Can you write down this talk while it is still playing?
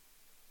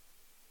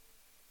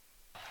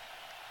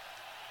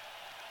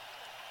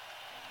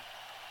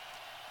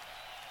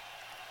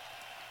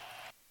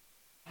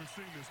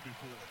seen this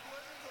before.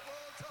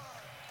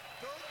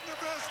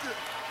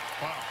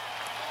 Wow.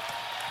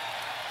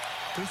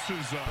 This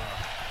is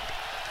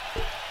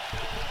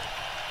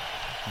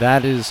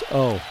That is,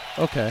 oh,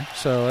 okay.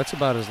 So that's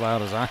about as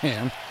loud as I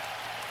am.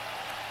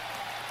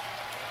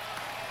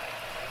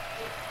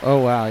 Oh,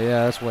 wow.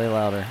 Yeah, that's way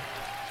louder.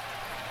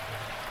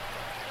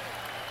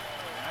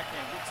 I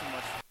can't get too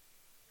much.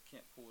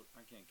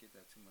 I can't get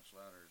that too much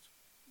louder. It's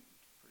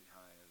pretty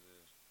high as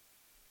is.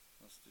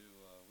 Let's do,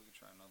 we can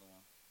try another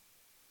one.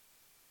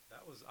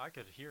 I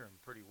could hear him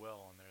pretty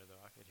well on there,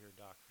 though. I could hear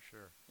Doc for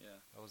sure. Yeah.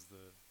 That was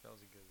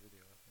a good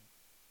video, I think.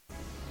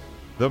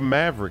 The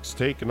Mavericks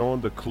taking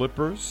on the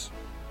Clippers.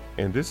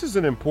 And this is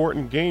an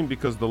important game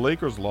because the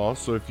Lakers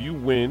lost. So if you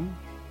win,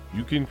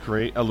 you can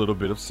create a little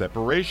bit of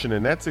separation.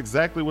 And that's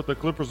exactly what the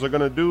Clippers are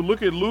going to do.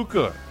 Look at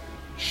Luka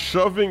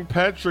shoving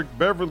Patrick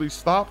Beverly.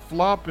 Stop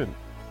flopping.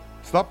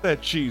 Stop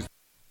that cheese.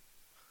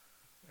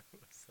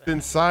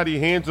 Inside, he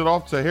hands it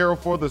off to Harrell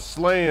for the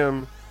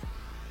slam.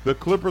 The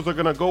Clippers are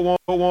going to go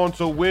on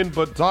to win.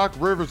 But Doc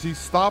Rivers, he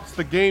stops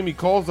the game. He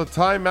calls a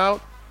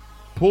timeout.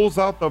 Pulls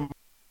out the...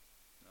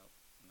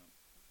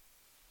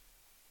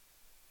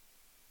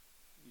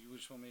 You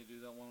just want me to do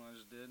that one I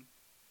just did?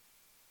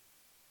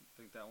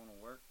 Think that one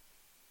will work?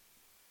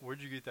 Where'd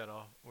you get that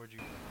off?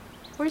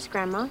 Where's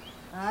Grandma?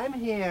 I'm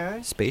here.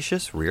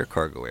 Spacious rear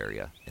cargo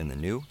area in the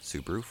new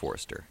Subaru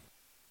Forester.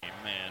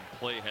 Man,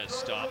 play has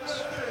stopped.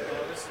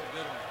 Oh, this is a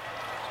good one.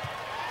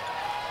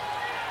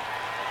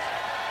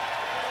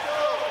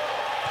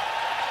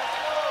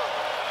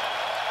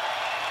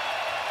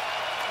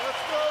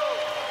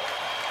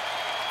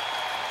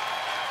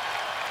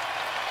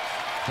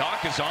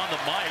 Doc is on the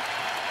mic.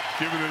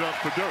 giving it up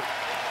for Dirk.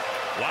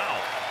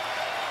 Wow.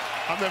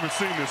 I've never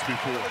seen this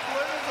before.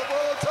 Greatest of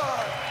all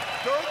time,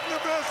 Dirk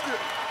Nowitzki.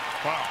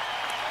 Wow.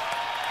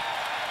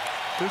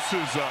 This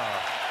is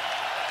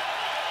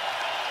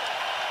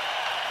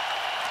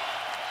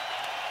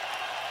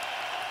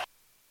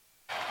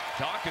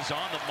Doc is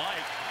on the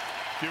mic.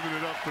 giving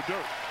it up for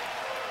Dirk.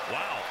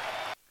 Wow.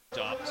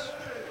 Stops.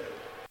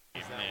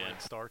 Is that when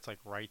it starts, like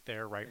right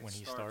there, when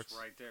he starts?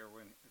 Right there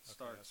when it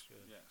starts. That's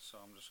good. Yeah, so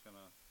I'm just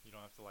gonna. You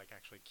don't have to like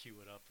actually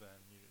cue it up. Then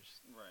you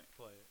just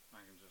play it.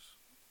 I can just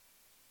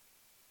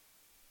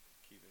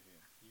keep it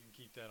here. You can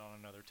keep that on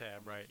another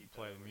tab, right? And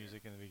play the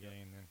music in the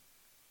beginning, then.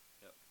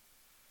 Yep.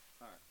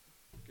 All right.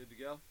 Good to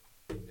go.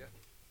 Yeah.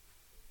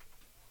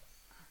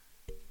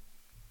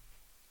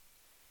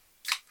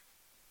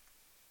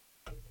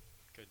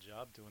 Good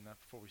job doing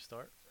that before we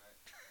start. That's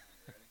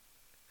right. Ready?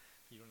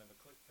 You don't have a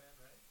click pen,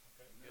 right?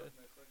 Okay, No, good.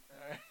 no click pen.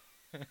 All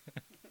right.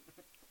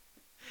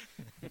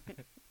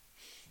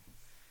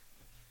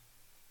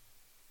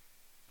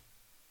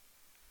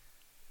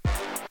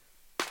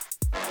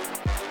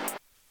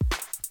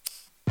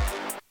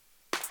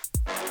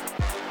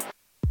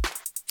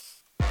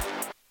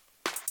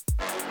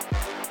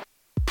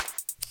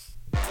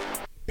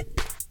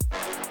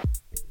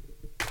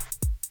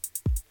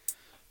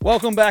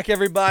 Welcome back,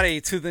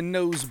 everybody, to the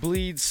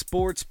Nosebleed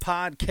Sports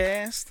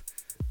Podcast.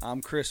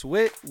 I'm Chris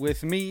Witt.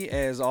 With me,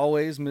 as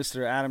always,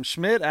 Mr. Adam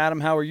Schmidt. Adam,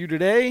 how are you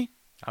today?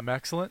 I'm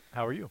excellent.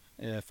 How are you?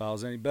 Yeah, if I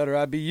was any better,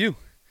 I'd be you.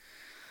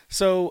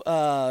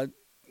 So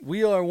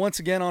we are once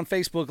again on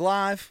Facebook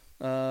Live,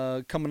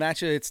 coming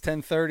at you. It's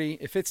 10:30.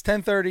 If it's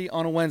 10:30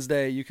 on a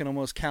Wednesday, you can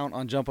almost count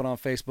on jumping on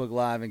Facebook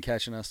Live and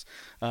catching us.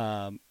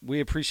 We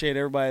appreciate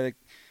everybody that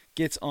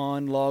gets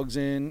on, logs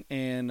in,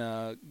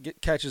 and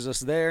catches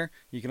us there.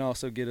 You can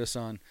also get us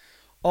on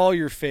all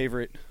your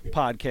favorite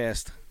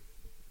podcast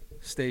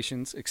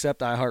stations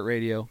except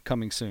iHeartRadio,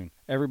 coming soon.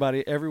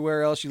 Everybody,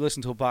 everywhere else you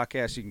listen to a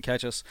podcast, you can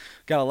catch us.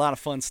 Got a lot of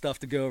fun stuff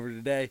to go over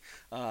today.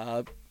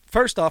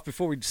 First off,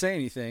 before we say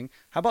anything,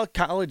 how about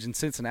college in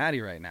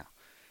Cincinnati right now?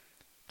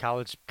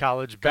 College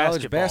College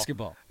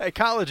basketball. Hey,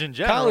 college in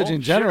general. College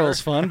in general sure. is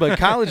fun, but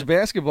college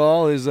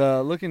basketball is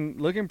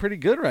looking pretty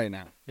good right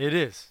now. It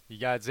is. You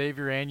got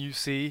Xavier and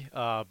UC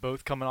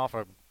both coming off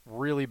of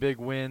really big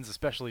wins,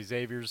 especially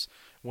Xavier's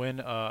win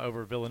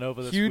over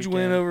Villanova this Huge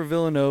weekend. win over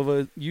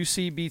Villanova.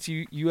 UC beats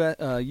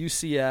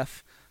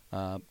UCF.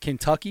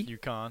 Kentucky.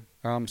 UConn.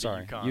 I'm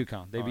sorry, UConn.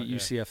 UConn. They beat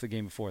UCF the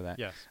game before that.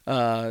 Yes.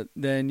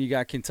 Then you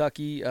got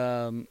Kentucky,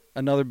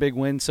 another big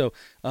win. So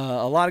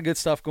a lot of good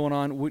stuff going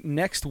on.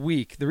 Next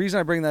week, the reason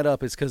I bring that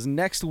up is because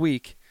next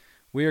week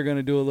we are going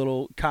to do a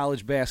little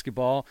college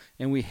basketball,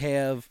 and we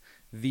have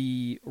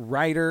the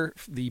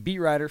beat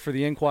writer for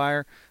the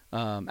Enquirer,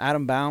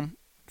 Adam Baum,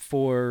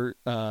 for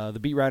the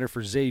beat writer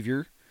for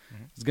Xavier,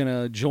 is going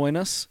to join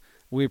us.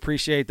 We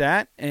appreciate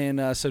that,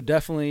 and so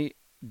definitely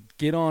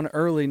get on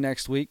early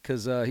next week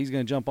because he's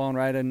going to jump on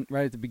right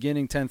at the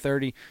beginning,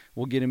 10:30.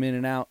 We'll get him in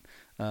and out.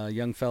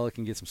 Young fella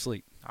can get some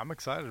sleep. I'm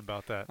excited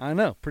about that. I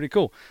know. Pretty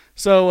cool.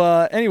 So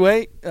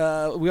anyway,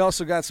 we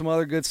also got some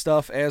other good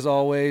stuff. As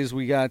always,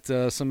 we got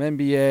some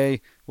NBA.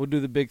 We'll do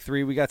the big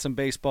three. We got some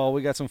baseball.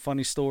 We got some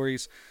funny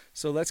stories.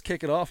 So let's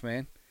kick it off,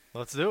 man.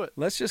 Let's do it.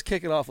 Let's just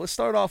kick it off. Let's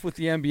start off with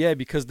the NBA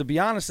because, to be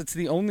honest, it's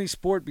the only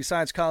sport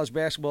besides college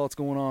basketball that's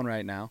going on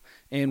right now.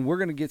 And we're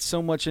going to get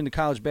so much into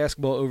college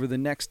basketball over the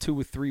next 2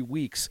 or 3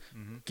 weeks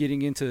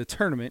getting into the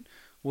tournament.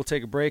 We'll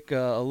take a break,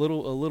 a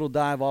little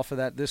dive off of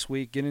that this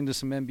week, get into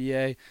some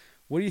NBA.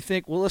 What do you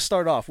think? Well, let's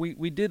start off.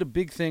 We did a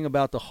big thing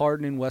about the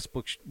Harden and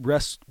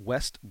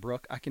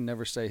Westbrook. I can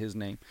never say his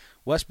name.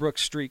 Westbrook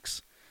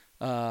streaks.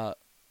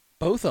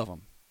 Both of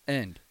them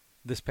end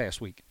this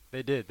past week.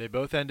 They did. They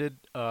both ended.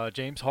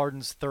 James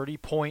Harden's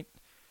 30-point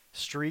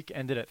streak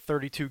ended at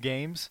 32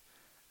 games.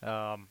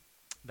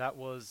 That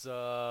was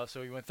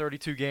so he went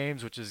 32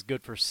 games, which is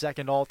good for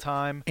second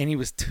all-time. And he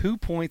was 2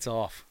 points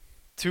off.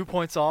 2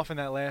 points off in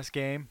that last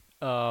game.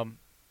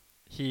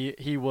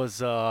 He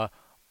was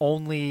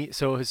only –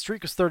 so his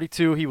streak was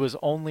 32. He was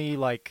only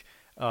like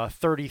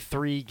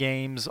 33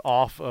 games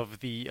off of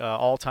the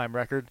all-time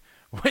record,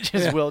 which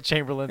is Wilt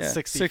Chamberlain's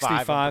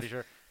 65, I'm pretty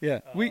sure. Yeah,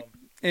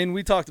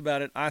 we talked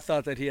about it. I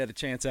thought that he had a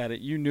chance at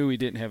it. You knew he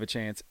didn't have a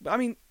chance. I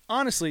mean,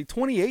 honestly,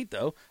 28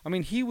 though. I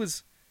mean, he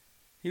was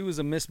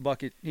a missed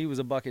bucket. He was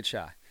a bucket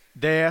shy.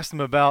 They asked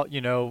him about,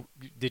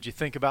 did you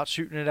think about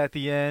shooting it at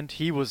the end?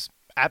 He was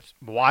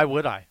why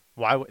would I?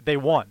 They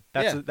won.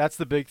 That's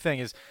the big thing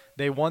is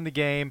they won the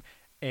game.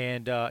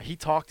 And he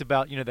talked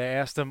about, they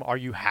asked him, are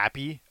you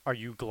happy? Are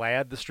you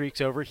glad the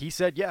streak's over? He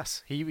said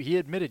yes. He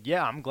admitted,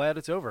 yeah, I'm glad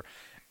it's over.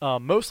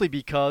 Mostly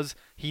because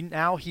he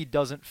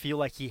doesn't feel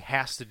like he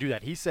has to do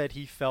that. He said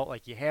he felt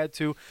like he had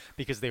to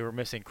because they were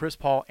missing Chris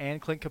Paul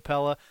and Clint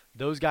Capella.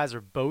 Those guys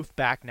are both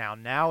back now.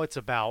 Now it's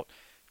about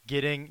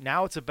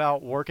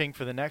working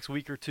for the next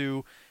week or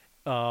two,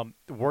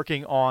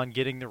 working on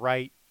getting the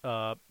right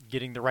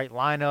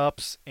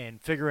lineups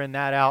and figuring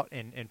that out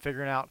and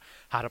figuring out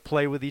how to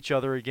play with each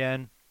other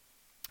again.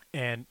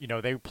 And,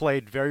 they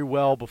played very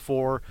well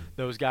before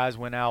those guys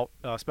went out,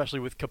 especially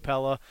with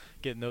Capella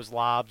getting those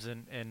lobs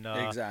and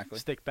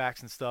stick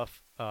backs and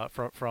stuff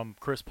from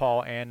Chris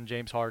Paul and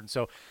James Harden.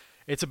 So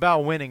it's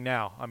about winning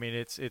now. I mean,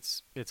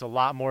 it's a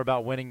lot more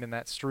about winning than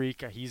that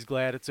streak. He's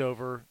glad it's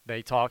over.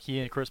 He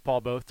and Chris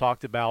Paul both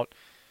talked about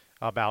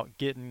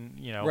getting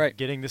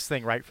getting this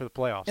thing right for the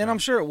playoffs. And I'm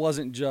sure it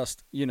wasn't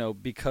just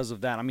because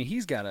of that. I mean,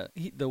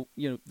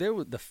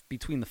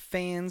 between the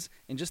fans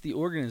and just the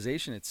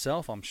organization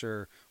itself, I'm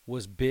sure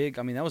was big.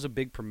 I mean, that was a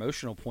big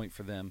promotional point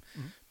for them,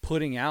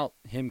 putting out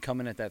him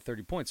coming at that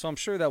 30 points. So I'm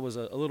sure that was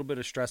a little bit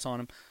of stress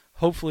on him.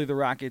 Hopefully the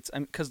Rockets,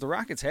 because the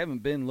Rockets haven't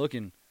been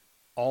looking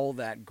all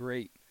that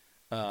great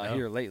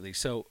here lately.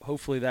 So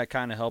hopefully that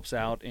kind of helps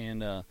out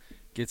and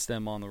gets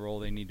them on the roll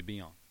they need to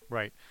be on.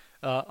 Right.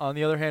 On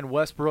the other hand,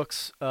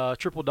 Westbrook's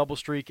triple-double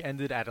streak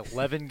ended at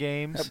 11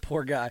 games. That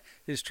poor guy.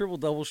 His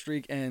triple-double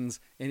streak ends,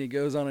 and he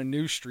goes on a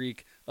new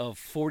streak of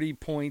 40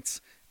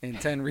 points and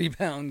 10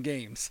 rebound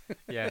games.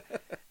 Yeah.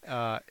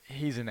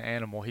 He's an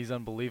animal. He's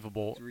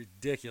unbelievable. It's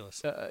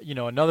ridiculous.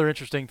 Another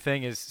interesting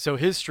thing is, so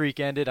his streak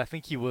ended, I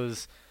think he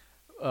was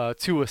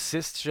 2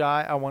 assists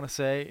shy, I want to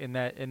say, in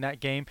that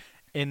game,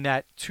 in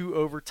that 2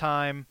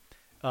 overtime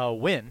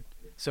win.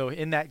 So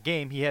in that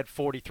game, he had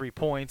 43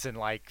 points and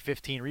like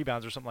 15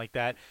 rebounds or something like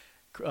that.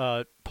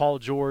 Paul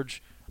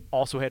George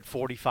also had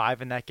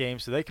 45 in that game.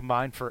 So they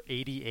combined for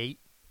 88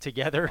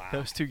 together,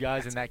 those two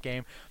guys in that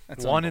game.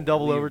 One in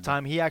double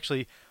overtime.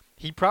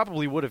 He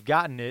probably would have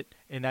gotten it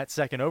in that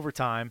second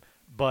overtime,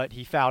 but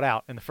he fouled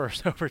out in the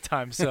first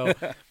overtime. So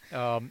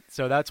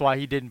so that's why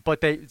he didn't.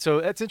 So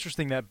that's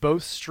interesting that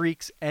both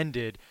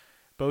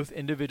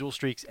individual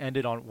streaks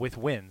ended with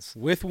wins.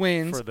 With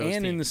wins and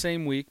teams. In the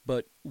same week,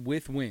 but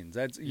with wins.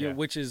 That's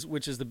which is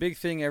the big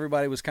thing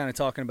everybody was kind of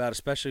talking about,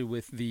 especially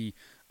with the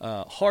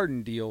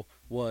Harden deal.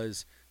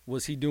 Was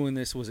he doing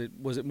this? Was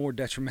it more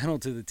detrimental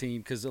to the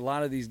team? Because a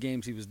lot of these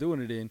games he was doing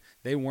it in,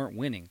 they weren't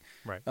winning.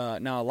 Right.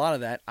 Now a lot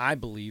of that, I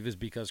believe, is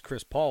because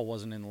Chris Paul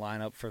wasn't in the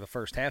lineup for the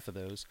first half of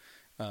those.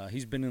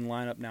 He's been in the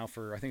lineup now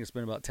for, I think it's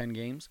been about 10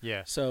 games.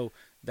 Yeah. So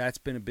that's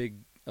been a big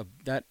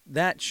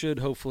that should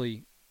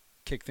hopefully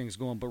kick things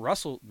going. But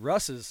Russ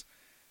is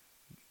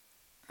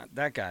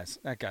that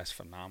guy's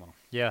phenomenal.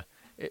 Yeah.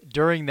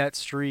 During that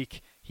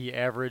streak, he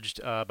averaged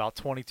about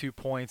 22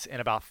 points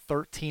and about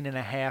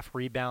 13.5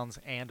 rebounds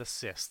and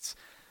assists.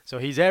 So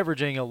he's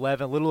averaging a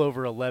little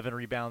over 11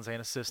 rebounds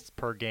and assists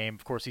per game.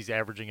 Of course, he's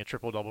averaging a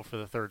triple-double for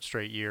the third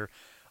straight year.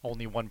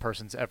 Only one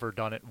person's ever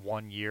done it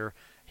 1 year.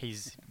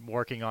 He's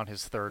working on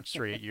his third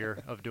straight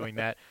year of doing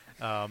that.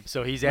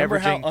 So he's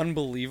averaging. Remember how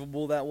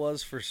unbelievable that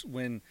was for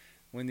when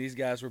these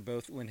guys were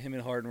when him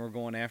and Harden were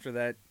going after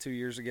that 2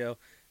 years ago,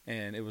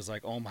 and it was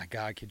like, oh my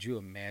God, could you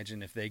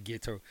imagine if they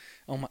get to?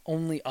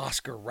 Only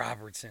Oscar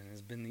Robertson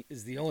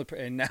is the only,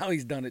 and now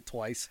he's done it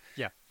twice.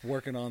 Yeah,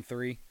 working on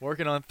three.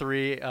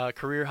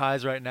 Career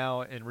highs right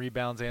now in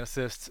rebounds and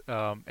assists.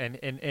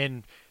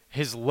 And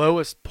his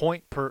lowest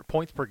points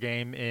per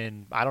game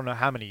in I don't know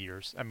how many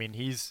years. I mean,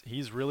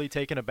 he's really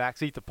taken a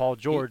backseat to Paul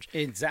George.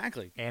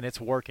 Exactly. And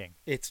it's working.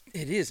 It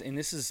is, and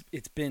it's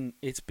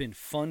been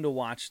fun to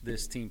watch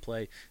this team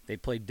play. They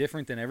play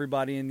different than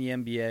everybody in the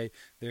NBA.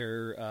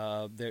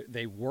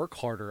 They work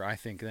harder, I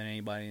think, than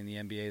anybody in the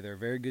NBA. They're a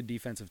very good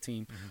defensive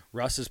team. Mm-hmm.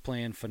 Russ is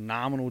playing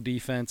phenomenal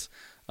defense.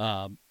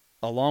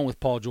 Along with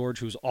Paul George,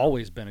 who's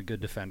always been a good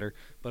defender.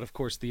 But, of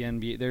course, the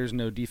NBA, there's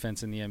no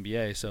defense in the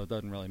NBA, so it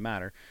doesn't really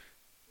matter.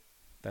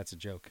 That's a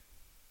joke.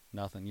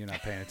 Nothing. You're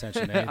not paying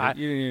attention to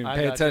anything. You didn't even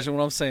pay attention to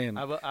what I'm saying.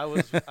 I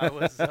was I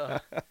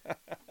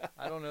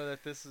don't know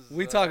that this is.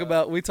 We talk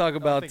about.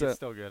 I think it's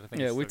still good.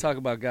 We talk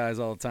about guys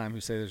all the time who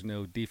say there's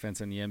no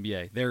defense in the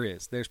NBA. There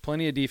is. There's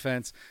plenty of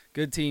defense.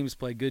 Good teams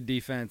play good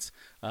defense.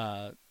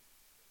 The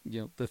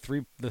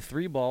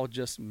three ball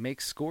just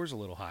makes scores a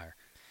little higher.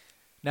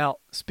 Now,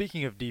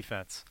 speaking of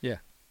defense, yeah,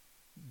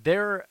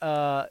 there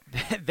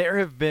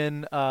have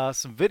been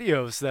some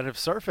videos that have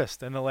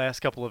surfaced in the last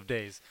couple of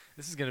days.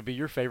 This is going to be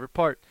your favorite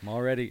part. I'm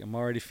already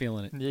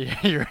feeling it.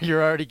 Yeah,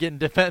 you're already getting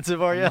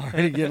defensive, are you? I'm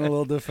already getting a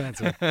little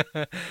defensive.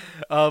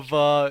 Of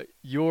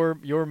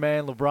your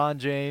man LeBron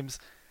James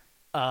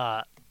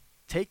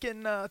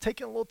taking a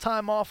little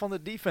time off on the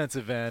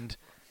defensive end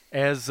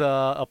as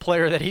a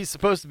player that he's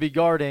supposed to be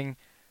guarding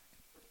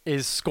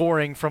is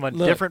scoring from a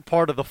different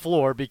part of the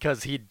floor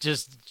because he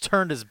just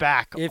turned his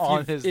back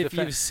on his defense. If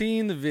you've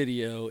seen the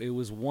video, it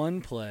was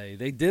one play.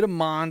 They did a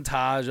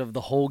montage of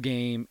the whole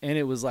game, and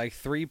it was like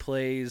 3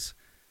 plays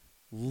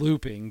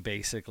looping,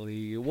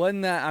 basically. It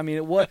wasn't that – I mean,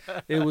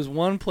 it was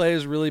one play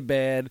is really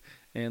bad,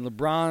 and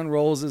LeBron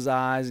rolls his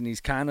eyes, and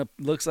he's kind of –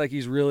 looks like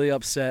he's really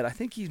upset. I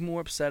think he's more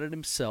upset at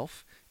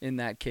himself in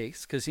that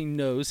case because he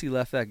knows he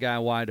left that guy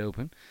wide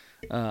open.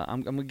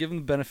 I'm going to give him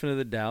the benefit of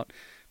the doubt.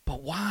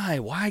 But why?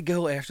 Why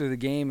go after the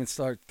game and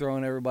start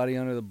throwing everybody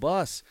under the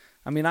bus?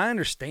 I mean, I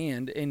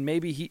understand, and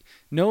maybe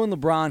knowing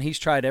LeBron, he's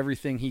tried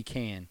everything he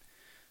can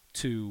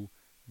to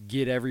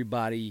get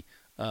everybody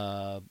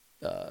back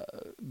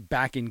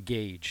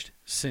engaged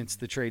since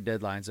the trade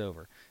deadline's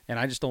over. And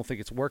I just don't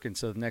think it's working.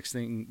 So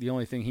the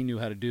only thing he knew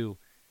how to do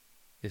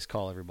is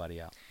call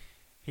everybody out.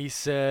 He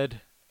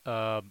said,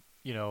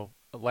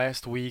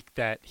 last week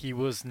that he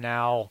was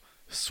now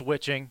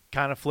switching,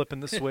 kind of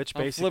flipping the switch,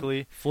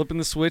 basically. Flipping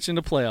the switch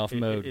into playoff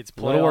mode. It's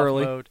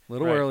playoff mode. A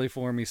little early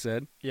for him, he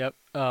said. Yep.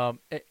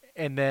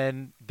 And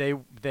then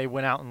they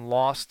went out and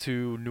lost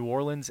to New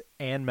Orleans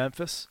and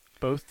Memphis,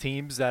 both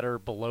teams that are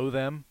below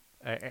them.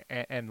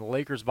 And the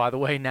Lakers, by the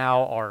way,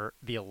 now are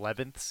the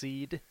 11th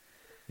seed.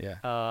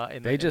 Yeah.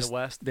 In the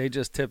West. They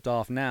just tipped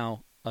off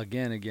now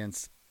again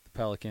against the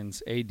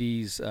Pelicans.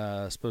 AD's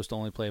supposed to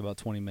only play about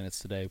 20 minutes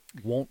today.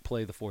 Won't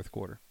play the fourth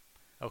quarter.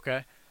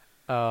 Okay.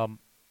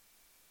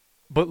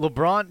 But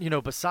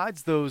LeBron,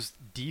 besides those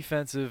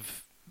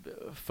defensive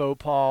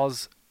faux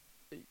pas,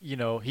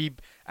 he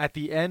at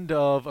the end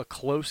of a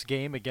close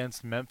game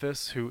against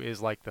Memphis, who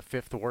is like the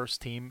 5th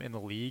worst team in the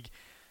league,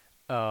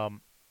 I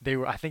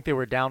think they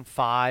were down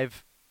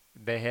 5.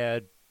 They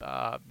had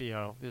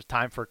there's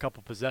time for a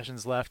couple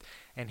possessions left,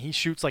 and he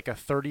shoots like a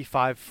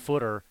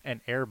 35-footer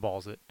and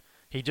airballs it.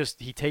 He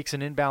takes an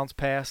inbounds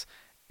pass,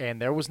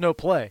 and there was no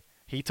play.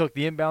 He took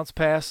the inbounds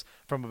pass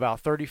from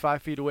about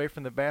 35 feet away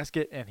from the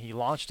basket, and he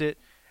launched it,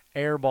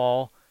 air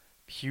ball,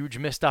 huge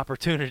missed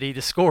opportunity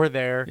to score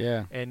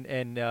there,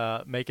 and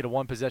make it a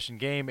one-possession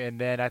game. And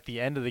then at the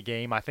end of the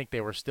game, I think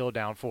they were still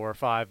down 4 or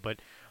 5,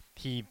 but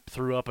he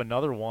threw up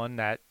another one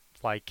that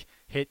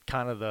hit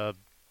kind of the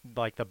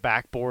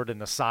backboard and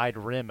the side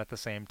rim at the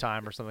same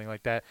time or something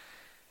like that.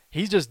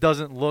 He just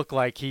doesn't look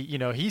like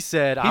he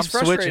said, I'm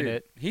switching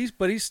it.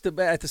 But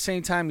at the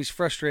same time, he's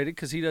frustrated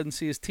because he doesn't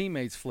see his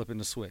teammates flipping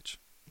the switch.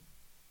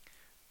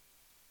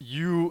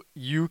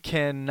 You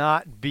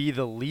cannot be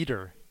the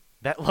leader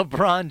that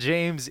LeBron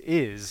James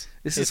is.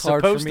 This is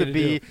hard for me to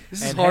do.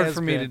 This is hard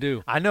for me to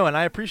do. I know, and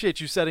I appreciate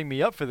you setting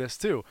me up for this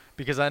too,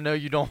 because I know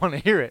you don't want to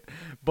hear it.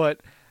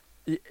 But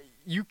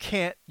you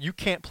can't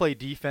play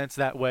defense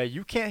that way.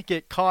 You can't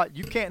get caught.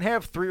 You can't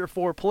have 3 or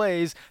 4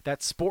 plays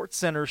that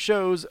SportsCenter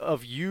shows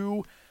of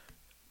you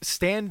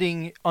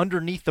standing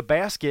underneath the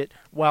basket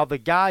while the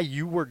guy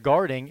you were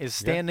guarding is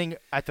standing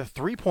at the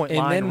 3-point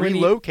line,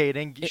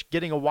 relocating,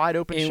 getting a wide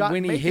open shot. And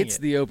when he hits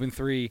the open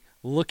 3,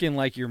 looking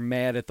like you're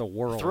mad at the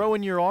world,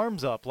 throwing your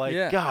arms up like,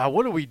 God,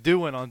 what are we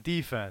doing on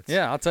defense?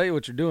 Yeah, I'll tell you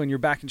what you're doing. You're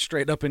backing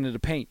straight up into the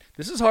paint.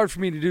 This is hard for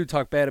me to do,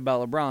 talk bad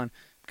about LeBron,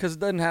 because it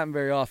doesn't happen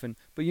very often.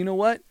 But you know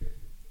what?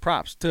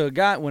 Props to a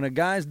guy. When a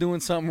guy's doing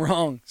something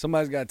wrong,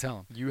 somebody's got to tell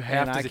him. You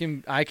have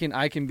to.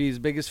 I can be his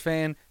biggest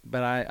fan,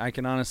 but I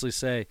can honestly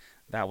say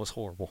that was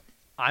horrible.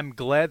 I'm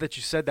glad that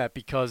you said that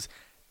because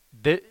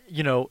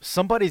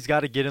somebody's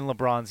got to get in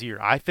LeBron's ear.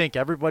 I think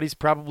everybody's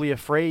probably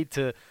afraid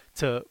to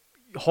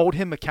hold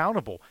him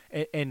accountable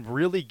and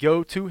really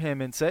go to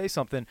him and say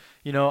something.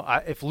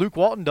 If Luke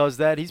Walton does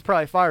that, he's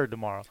probably fired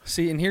tomorrow.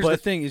 See, and here's the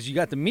thing is you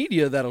got the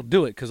media that'll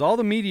do it because all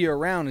the media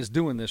around is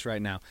doing this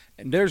right now.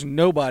 And there's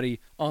nobody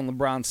on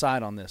LeBron's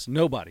side on this.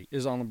 Nobody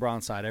is on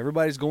LeBron's side.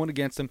 Everybody's going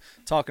against him,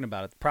 talking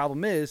about it. The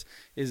problem is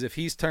if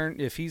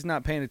he's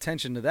not paying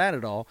attention to that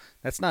at all,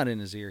 that's not in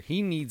his ear.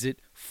 He needs it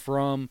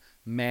from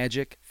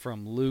Magic,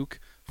 from Luke,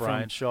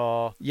 Brian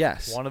Shaw.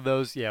 Yes. One of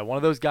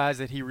those guys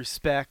that he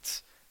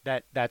respects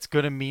that's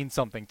going to mean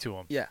something to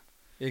him. Yeah.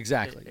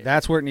 Exactly.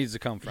 That's where it needs to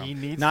come from. He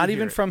needs not to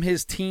even hear it. from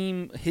his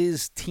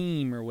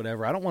team or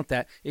whatever. I don't want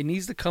that. It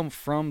needs to come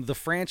from the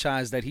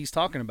franchise that he's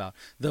talking about.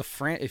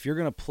 If you're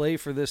going to play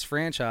for this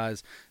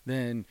franchise,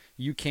 then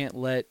you can't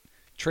let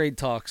trade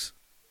talks,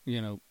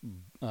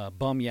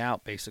 bum you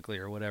out basically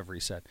or whatever he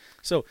said.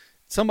 So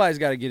somebody's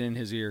got to get in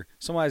his ear.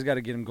 Somebody's got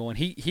to get him going.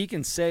 He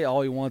can say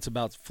all he wants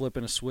about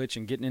flipping a switch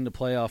and getting into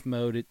playoff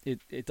mode.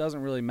 It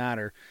doesn't really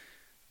matter.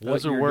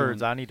 Those are words.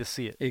 Doing. I need to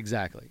see it.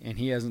 Exactly. And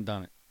he hasn't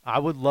done it. I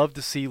would love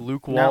to see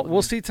Luke Walton. Now,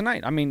 we'll see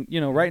tonight. I mean,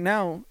 right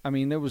now,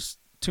 there was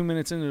 2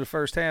 minutes into the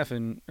first half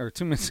or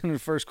 2 minutes into the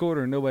first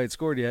quarter and nobody had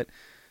scored yet.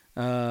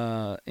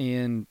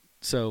 And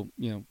so,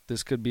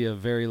 this could be a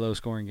very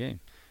low-scoring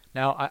game.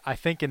 Now, I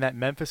think in that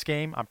Memphis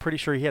game, I'm pretty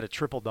sure he had a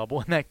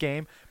triple-double in that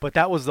game, but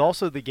that was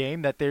also the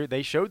game that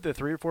they showed the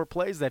 3 or 4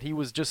 plays that he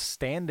was just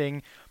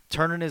standing,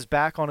 turning his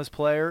back on his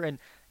player, and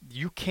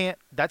you can't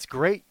 – that's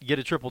great, you get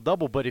a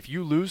triple-double, but if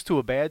you lose to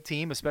a bad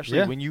team,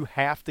 especially when you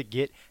have to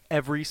get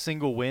every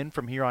single win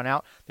from here on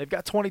out, they've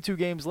got 22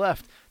 games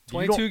left.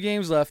 22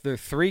 games left. They're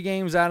 3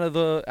 games out of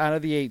the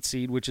 8th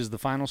seed, which is the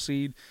final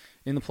seed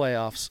in the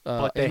playoffs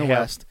but they in the have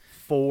West.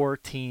 4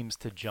 teams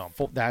to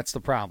jump. That's the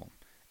problem.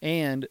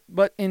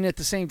 But at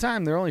the same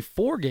time, they're only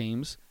 4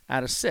 games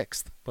out of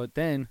 6th. But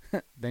then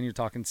you're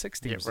talking 6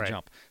 teams to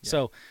jump. Yeah.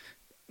 So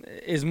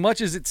as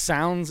much as it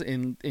sounds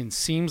and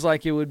seems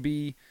like it would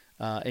be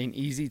an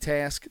easy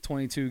task,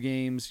 22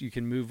 games, you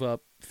can move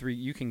up 3.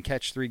 You can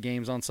catch 3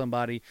 games on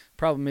somebody.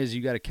 Problem is,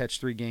 you got to catch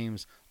 3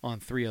 games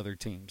on 3 other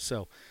teams.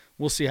 So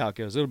we'll see how it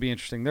goes. It'll be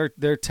interesting.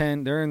 They're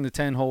 10. They're in the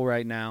 10 hole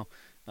right now.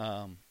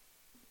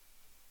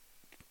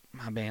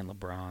 My man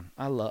LeBron,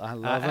 I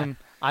love him.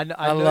 I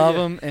love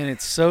him, and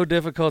it's so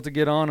difficult to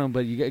get on him.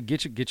 But you got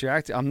get your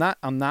act.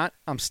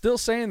 I'm still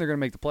saying they're going to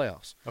make the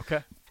playoffs.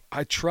 Okay.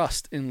 I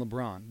trust in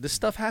LeBron. This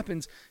stuff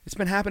happens. It's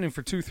been happening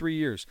for 2-3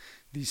 years.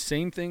 These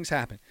same things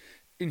happen,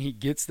 and he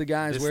gets the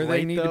guys where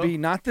they need to be.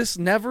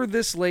 Never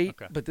this late,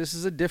 but this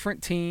is a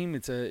different team.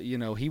 It's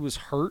he was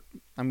hurt.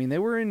 I mean, they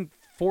were in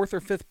 4th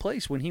or 5th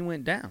place when he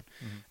went down,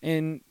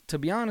 and to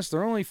be honest,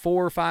 they're only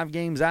 4 or 5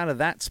 games out of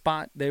that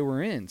spot they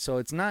were in. So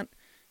it's not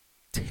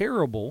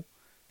terrible.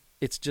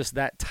 It's just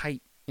that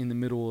tight in the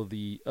middle of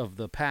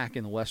the pack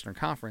in the Western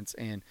Conference,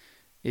 and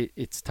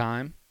it's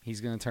time. He's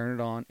going to turn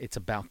it on. It's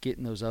about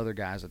getting those other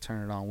guys to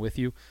turn it on with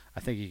you. I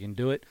think he can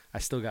do it. I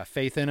still got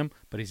faith in him,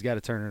 but he's got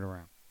to turn it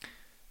around.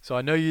 So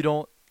I know you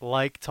don't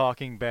like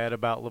talking bad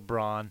about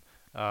LeBron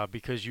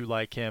because you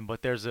like him,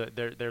 but there's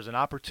an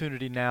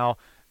opportunity now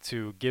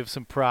to give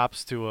some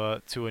props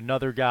to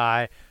another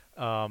guy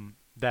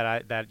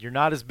that you're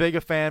not as big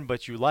a fan,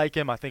 but you like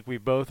him. I think we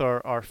both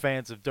are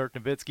fans of Dirk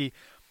Nowitzki.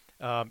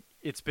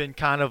 It's been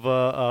kind of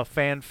a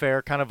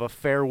fanfare, kind of a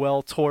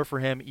farewell tour for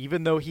him,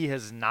 even though he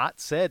has not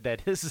said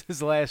that this is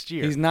his last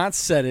year. He's not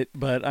said it,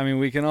 but I mean,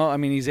 we can all. I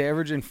mean, he's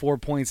averaging 4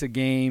 points a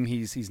game.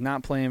 He's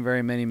not playing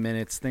very many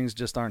minutes. Things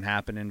just aren't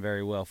happening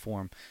very well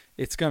for him.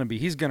 He's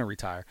gonna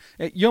retire.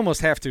 You almost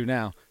have to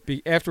now.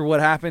 After what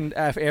happened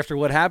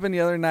the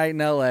other night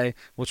in L.A.,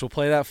 which we'll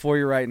play that for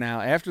you right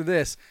now. After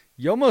this,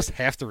 you almost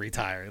have to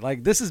retire.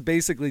 Like, this is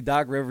basically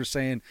Doc Rivers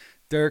saying,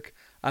 Dirk,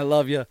 I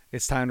love you.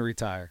 It's time to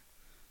retire.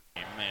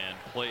 Man,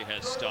 play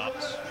has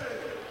stopped.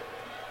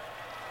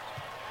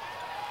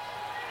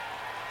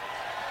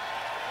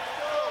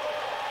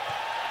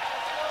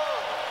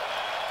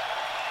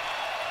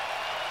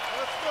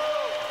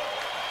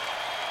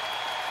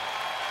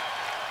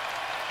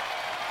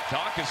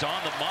 Doc is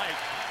on the mic.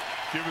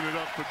 Giving it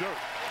up for Dirk.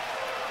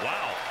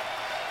 Wow.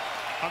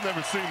 I've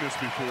never seen this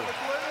before. The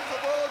greatest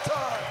of all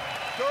time,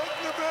 Dirk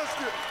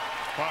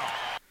Nowitzki. Wow.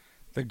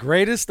 The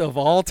greatest of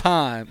all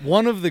time.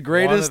 One of the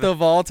greatest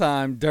of all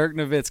time, Dirk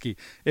Nowitzki.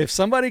 If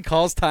somebody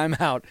calls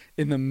timeout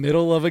in the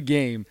middle of a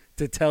game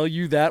to tell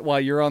you that while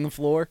you're on the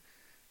floor,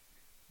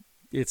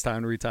 it's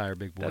time to retire,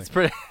 big boy.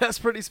 That's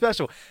pretty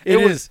special.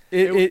 That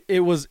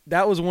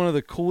was one of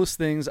the coolest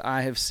things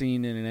I have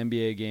seen in an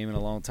NBA game in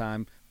a long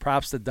time.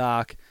 Props to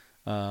Doc.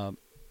 That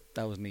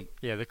was neat.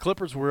 Yeah, the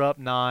Clippers were up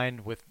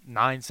 9 with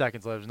 9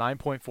 seconds left. It was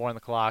 9.4 on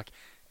the clock,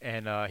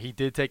 and he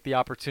did take the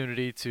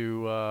opportunity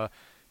to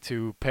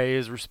pay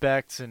his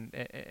respects and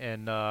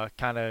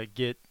kind of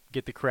get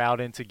the crowd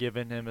into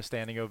giving him a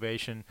standing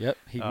ovation. Yep,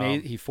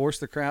 he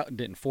forced the crowd,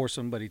 didn't force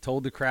them, but he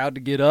told the crowd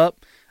to get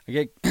up. I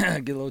get a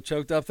little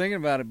choked up thinking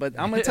about it, but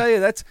I'm going to tell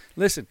you,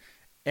 listen,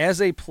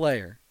 as a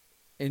player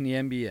in the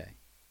NBA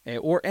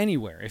or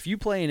anywhere, if you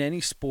play in any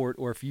sport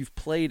or if you've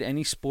played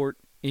any sport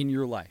in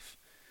your life,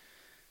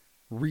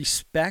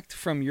 respect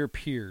from your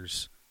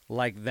peers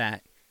like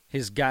that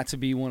has got to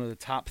be one of the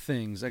top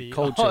things. Like The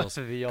cold chills.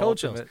 the Cold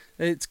chills. ultimate.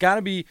 It's got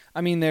to be.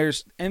 I mean,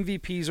 there's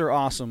MVPs are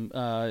awesome.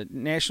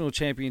 National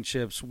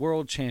championships,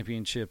 world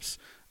championships,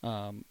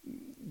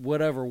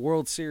 whatever,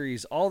 World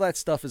Series, all that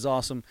stuff is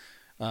awesome.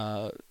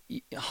 Hall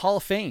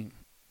of Fame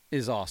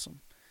is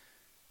awesome.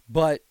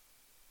 But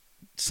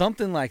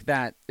something like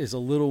that is a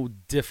little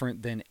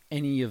different than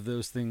any of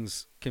those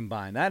things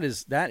combined. That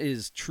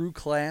is true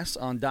class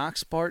on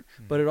Doc's part,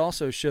 but it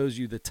also shows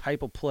you the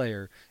type of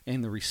player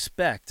and the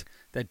respect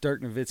that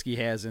Dirk Nowitzki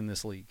has in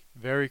this league.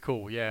 Very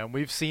cool, yeah, and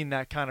we've seen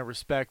that kind of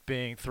respect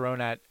being thrown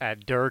at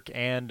Dirk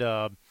and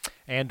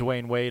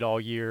Dwayne Wade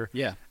all year.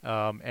 Yeah,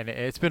 and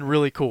it's been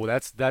really cool.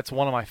 That's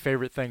one of my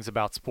favorite things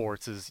about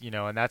sports is,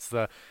 and that's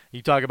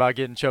you talk about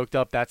getting choked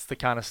up. That's the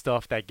kind of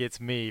stuff that gets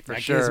me for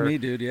sure. That gets me,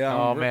 dude. Yeah.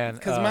 Oh man,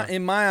 because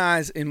in my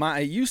eyes,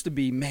 it used to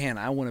be, man,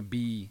 I want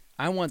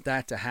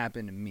that to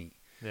happen to me.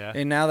 Yeah.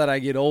 And now that I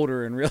get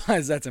older and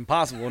realize that's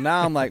impossible,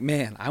 now I'm like,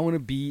 man, I want to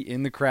be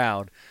in the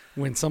crowd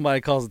when somebody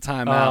calls a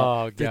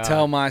timeout to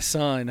tell my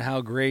son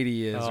how great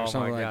he is or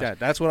something like that.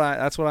 That's what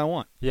I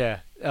want. Yeah.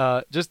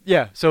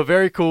 So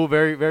very cool,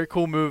 very very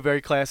cool move,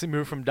 very classy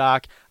move from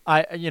Doc.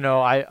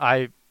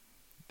 The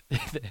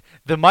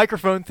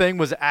microphone thing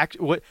was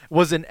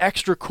an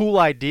extra cool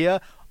idea.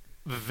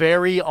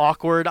 Very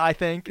awkward, I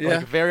think. Yeah.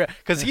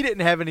 Because he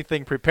didn't have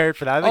anything prepared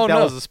for that. I think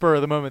that was a spur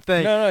of the moment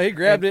thing. No, he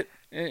grabbed it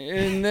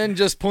and then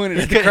just pointed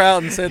at the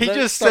crowd and said,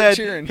 start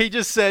cheering. He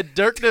just said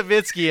Dirk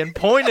Nowitzki and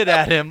pointed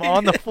at him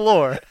on the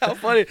floor. How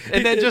funny!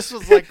 And then just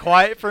was like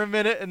quiet for a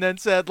minute and then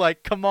said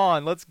like, "Come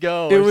on, let's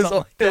go." It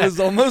was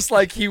almost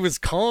like he was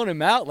calling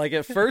him out. Like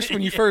at first,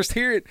 when you first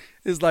hear it,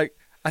 is like,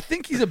 I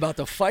think he's about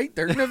to fight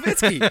Dirk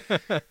Nowitzki.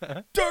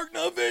 Dirk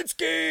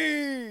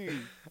Nowitzki.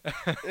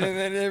 And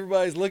then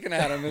everybody's looking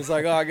at him. It's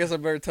like, oh, I guess I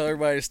better tell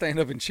everybody to stand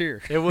up and cheer.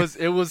 It was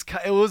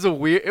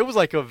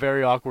like a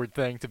very awkward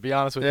thing, to be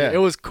honest with you. It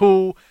was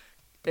cool,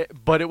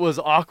 but it was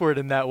awkward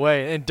in that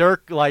way. And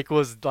Dirk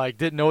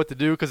didn't know what to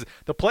do because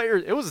the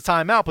players. It was a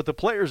timeout, but the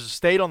players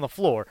stayed on the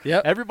floor.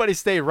 Yep. Everybody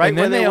stayed right and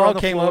where then they were on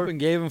the came floor. up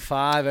and gave him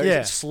 5.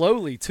 Yeah.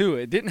 Slowly too.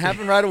 It didn't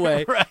happen right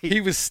away. Right.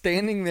 He was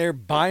standing there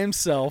by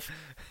himself,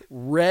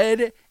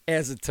 red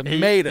as a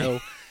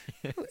tomato.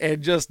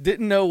 And just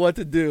didn't know what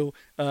to do.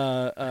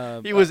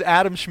 He was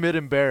Adam Schmidt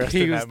embarrassed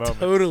in that moment.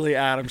 He was totally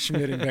Adam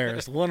Schmidt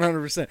embarrassed,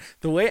 100%.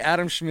 The way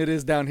Adam Schmidt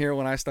is down here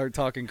when I start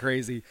talking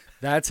crazy,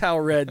 that's how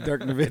red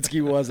Dirk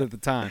Nowitzki was at the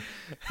time.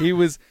 He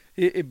was,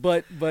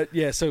 but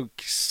yeah,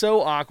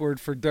 so awkward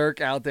for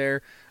Dirk out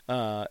there.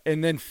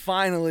 And then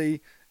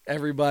finally,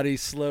 everybody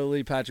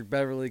slowly, Patrick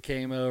Beverly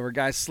came over.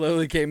 Guys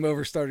slowly came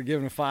over, started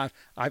giving a 5.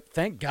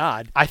 Thank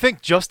God. I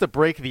think just to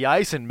break the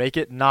ice and make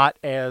it not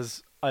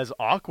as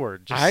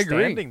awkward, just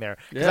standing there.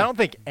 Because I don't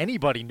think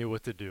anybody knew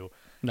what to do.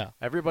 No.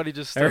 Everybody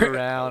just stood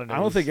around. And I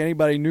don't think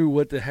anybody knew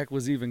what the heck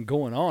was even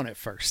going on at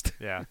first.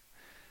 Yeah.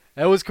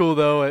 That was cool,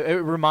 though. It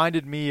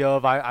reminded me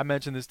of, I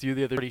mentioned this to you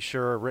the other day, pretty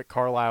sure Rick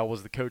Carlisle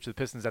was the coach of the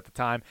Pistons at the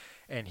time,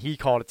 and he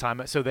called a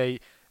timeout. So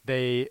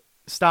they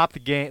stopped the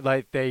game,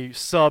 like they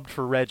subbed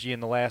for Reggie in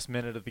the last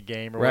minute of the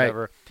game or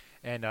whatever.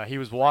 And he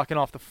was walking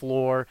off the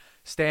floor,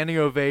 standing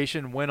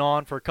ovation, went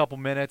on for a couple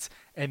minutes,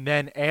 and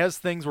then as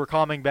things were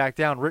calming back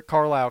down, Rick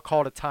Carlisle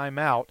called a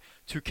timeout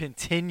to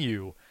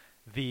continue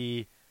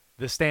the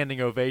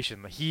standing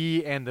ovation.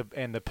 He and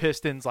the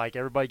Pistons, like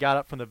everybody got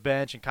up from the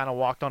bench and kind of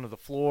walked onto the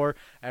floor.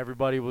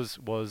 Everybody was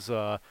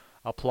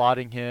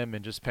applauding him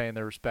and just paying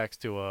their respects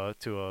to a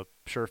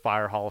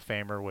surefire Hall of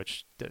Famer,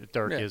 which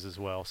Dirk is as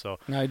well. So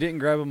no, he didn't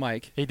grab a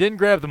mic. He didn't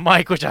grab the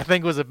mic, which I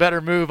think was a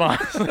better move,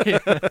 honestly.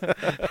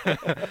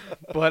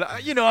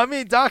 But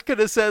Doc could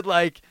have said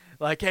like,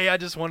 hey, I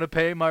just want to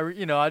pay my,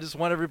 I just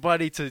want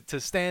everybody to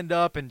stand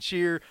up and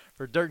cheer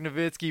for Dirk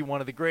Nowitzki,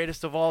 one of the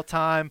greatest of all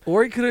time.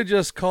 Or he could have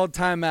just called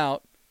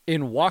timeout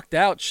and walked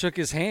out, shook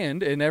his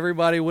hand, and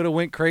everybody would have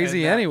went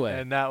crazy anyway.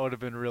 And that would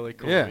have been really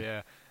cool.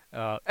 Yeah.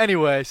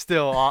 Anyway,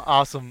 still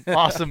awesome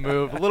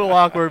move. A little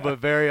awkward, but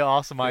very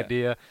awesome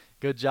idea.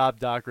 Good job,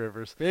 Doc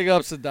Rivers. Big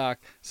ups to Doc.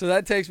 So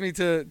that takes me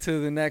to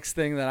the next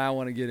thing that I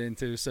want to get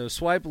into. So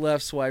swipe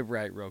left, swipe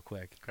right real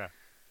quick. Okay.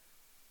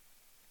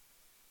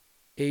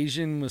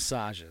 Asian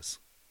massages.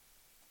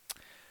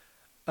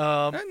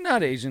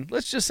 Not Asian.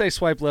 Let's just say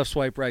swipe left,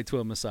 swipe right to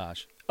a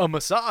massage. A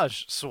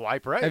massage,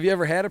 swipe right. Have you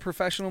ever had a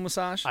professional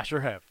massage? I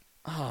sure have.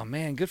 Oh,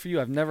 man, good for you.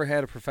 I've never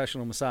had a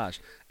professional massage.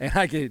 And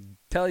I can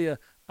tell you,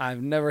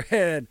 I've never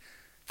had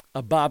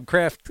a Bob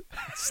Kraft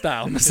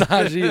style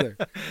massage either.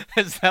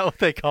 Is that what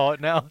they call it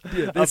now?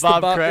 Yeah, a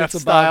Bob Kraft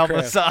style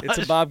massage. It's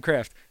a Bob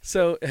Kraft.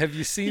 So have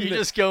you seen? You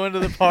just go into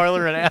the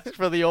parlor and ask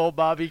for the old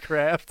Bobby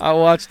Kraft. I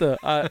watched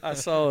I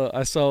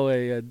saw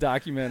a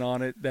document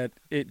on it that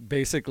it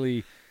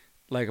basically,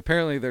 like,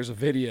 apparently there's a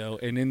video,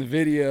 and in the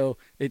video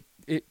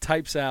it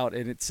types out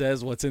and it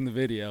says what's in the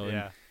video.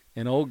 Yeah.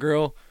 And old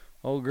girl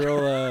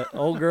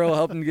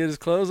helped him get his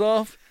clothes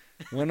off,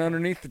 went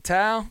underneath the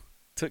towel,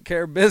 took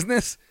care of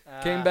business,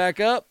 came back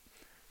up,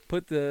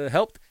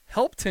 helped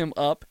helped him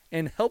up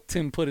and helped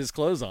him put his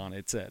clothes on.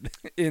 It said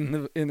in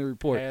the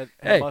report.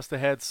 Must have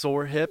had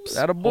sore hips.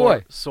 That a boy.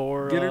 Or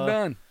sore. Get her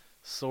done.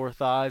 Sore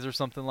thighs or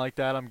something like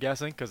that. I'm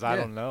guessing because I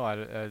don't know.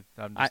 I'm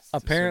just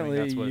apparently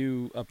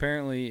assuming that's what,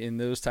 apparently in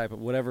those type of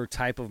whatever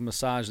type of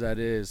massage that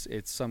is,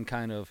 it's some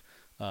kind of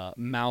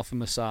mouth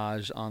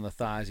massage on the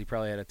thighs. He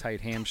probably had a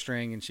tight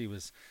hamstring, and she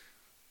was,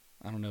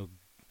 I don't know,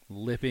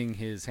 lipping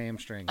his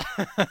hamstring.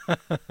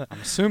 I'm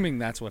assuming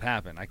that's what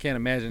happened. I can't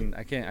imagine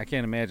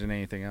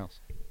anything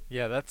else.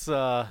 Yeah, that's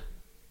the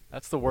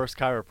worst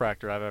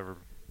chiropractor I've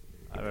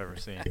ever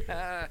seen.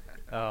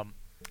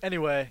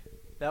 Anyway,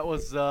 that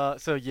was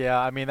so yeah.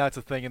 I mean, that's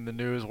a thing in the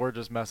news. We're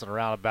just messing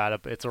around about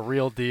it. But it's a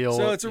real deal.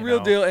 So it's a real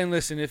deal. And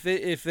listen, if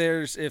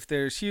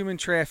there's human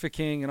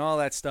trafficking and all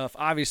that stuff,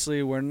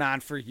 obviously we're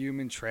not for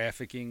human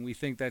trafficking. We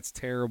think that's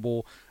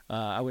terrible.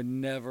 I would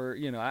never,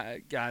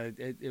 God,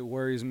 it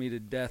worries me to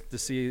death to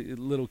see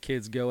little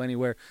kids go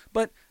anywhere.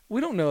 But we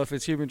don't know if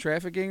it's human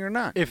trafficking or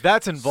not. If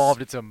that's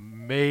involved, it's a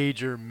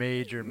major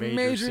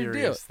serious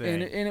deal,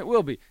 thing. and it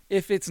will be.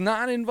 If it's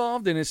not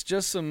involved and it's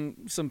just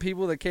some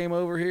people that came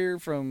over here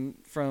from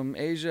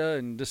Asia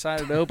and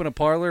decided to open a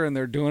parlor and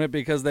they're doing it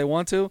because they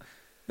want to,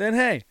 then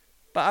hey,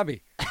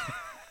 Bobby,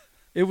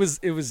 it was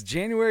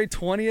January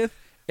 20th,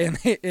 and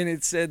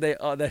it said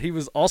that he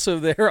was also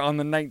there on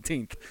the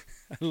 19th.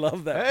 I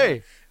love that.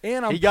 Hey,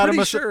 and I'm he got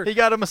pretty sure he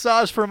got a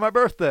massage for my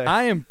birthday.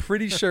 I am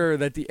pretty sure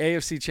that the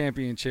AFC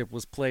Championship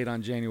was played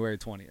on January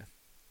 20th.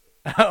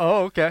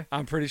 Oh, okay.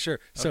 I'm pretty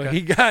sure. So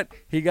Okay.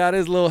 he got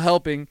his little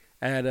helping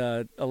at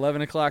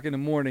 11 o'clock in the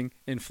morning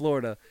in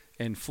Florida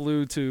and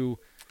flew to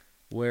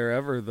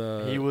wherever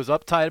he was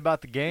uptight about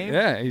the game.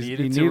 Yeah, he he needed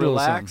to needed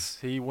relax.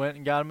 He went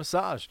and got a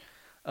massage.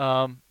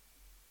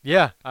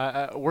 Yeah,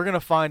 we're gonna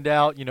find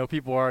out.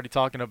 People are already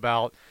talking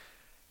about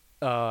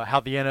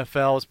how the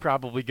NFL is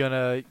probably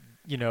gonna,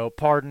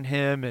 pardon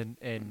him and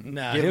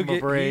give him a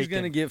break. He's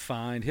gonna get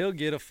fined. He'll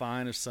get a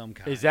fine of some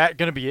kind. Is that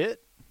gonna be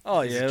it?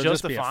 Oh Is yeah, it it'll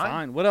just just be a a fine?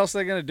 fine. What else are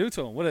they gonna do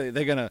to him? What are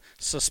they gonna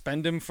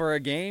suspend him for a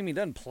game? He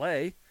doesn't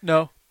play. No,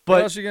 What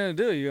but else are you gonna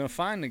do? You're gonna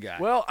fine the guy.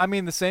 well, I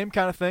mean, the same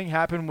kind of thing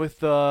happened with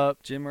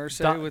Jim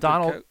Irsay with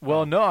Donald. the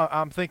Well, no,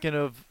 I'm thinking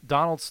of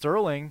Donald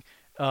Sterling.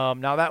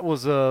 Now that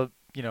was there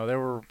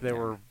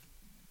were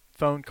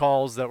phone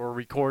calls that were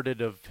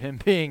recorded of him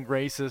being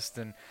racist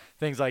and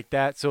things like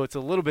that. So it's a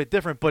little bit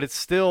different, but it's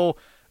still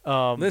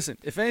Listen,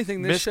 if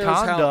anything, this shows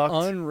how misconduct.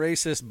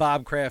 unracist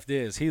Bob Kraft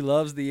is. He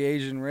loves the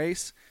Asian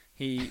race.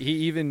 He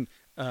even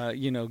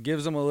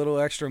gives them a little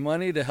extra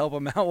money to help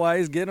him out while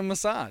he's getting a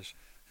massage.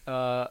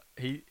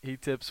 He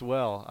tips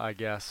well, I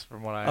guess,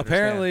 from what I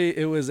Apparently,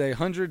 it was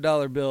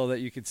 $100 bill that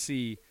you could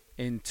see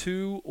in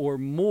 2 or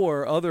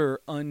more other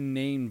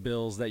unnamed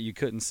bills that you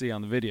couldn't see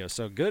on the video.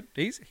 So good.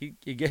 He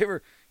gave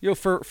her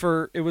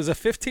for it was a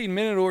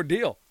 15-minute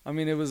ordeal. I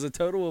mean, it was a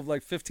total of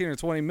like 15 or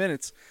 20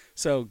 minutes.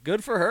 So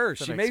good for her.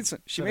 She made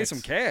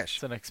some cash.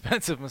 It's an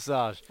expensive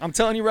massage. I'm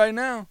telling you right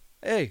now.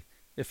 Hey,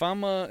 if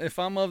I'm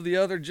of the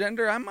other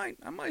gender, I might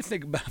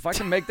think about if I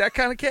can make that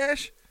kind of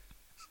cash.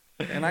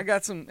 And I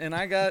got some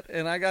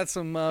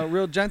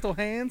real gentle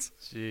hands.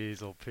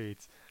 Jeez, old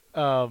Pete.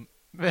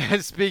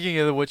 Speaking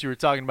of what you were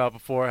talking about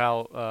before,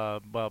 how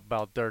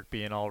about Dirk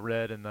being all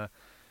red in the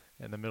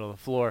middle of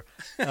the floor.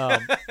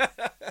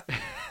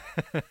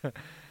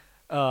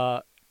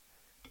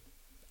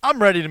 I'm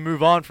ready to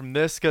move on from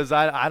this because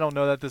I don't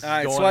know that this is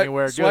going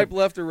anywhere good. Swipe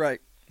left or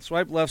right.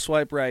 Swipe left,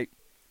 swipe right.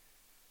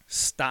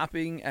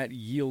 Stopping at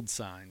yield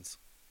signs.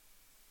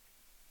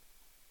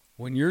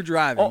 When you're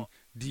driving,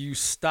 do you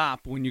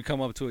stop when you come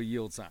up to a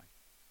yield sign?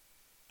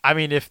 I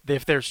mean, if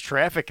there's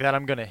traffic that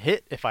I'm going to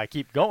hit if I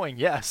keep going,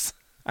 yes.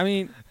 I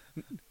mean,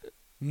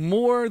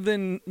 more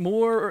than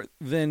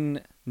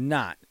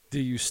not, do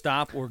you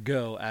stop or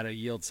go at a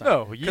yield sign?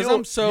 No, because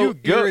I'm so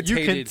irritated.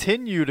 You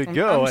continue to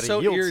go I'm at a so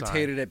yield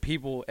irritated sign. at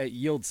people at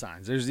yield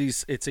signs.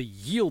 It's a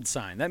yield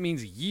sign. That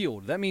means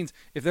yield. That means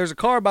if there's a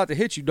car about to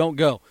hit you, don't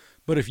go.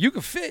 But if you can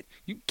fit,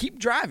 you keep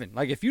driving.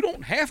 Like if you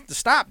don't have to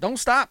stop, don't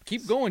stop.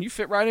 Keep going. You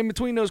fit right in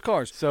between those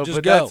cars. So, just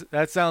but go.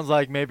 that sounds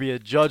like maybe a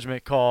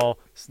judgment call.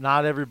 It's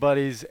not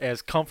everybody's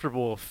as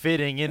comfortable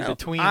fitting in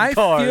between cars.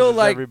 I feel as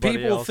like everybody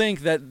people else.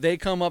 think that they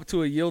come up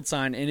to a yield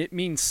sign and it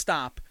means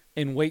stop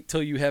and wait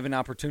till you have an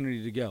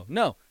opportunity to go.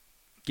 No,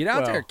 get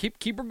out there.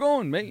 Keep her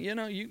going.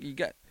 You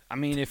got. I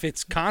mean, if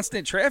it's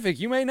constant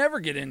traffic, you may never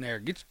get in there.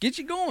 Get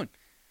you going.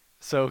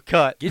 So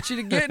cut. Get you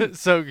to get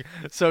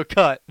so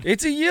cut.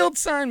 It's a yield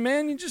sign,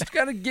 man. You just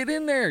got to get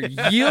in there.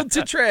 Yield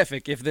to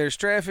traffic. If there's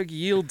traffic,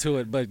 yield to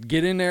it, but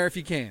get in there if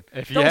you can.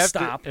 Don't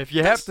stop. If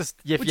you have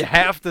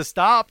to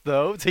stop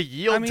though to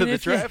yield to the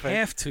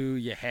traffic.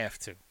 You have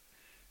to.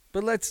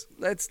 But let's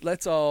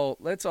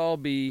all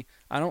be.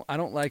 I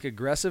don't like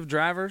aggressive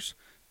drivers,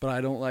 but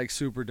I don't like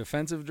super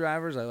defensive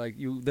drivers. I like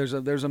you. There's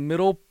a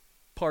middle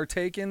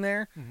partake in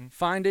there. Mm-hmm.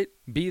 Find it.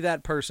 Be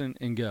that person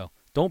and go.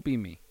 Don't be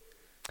me.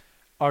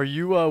 Are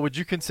you? Would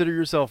you consider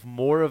yourself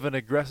more of an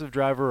aggressive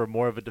driver or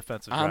more of a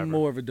defensive driver? I'm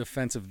more of a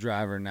defensive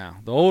driver now.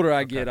 The older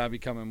I get, I'm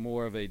becoming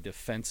more of a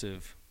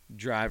defensive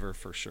driver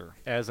for sure.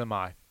 As am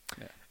I.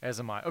 Yeah. As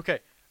am I.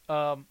 Okay.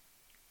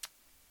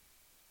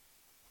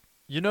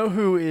 You know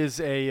who is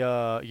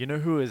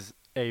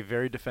a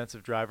very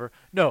defensive driver?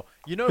 No,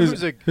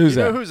 who's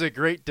a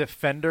great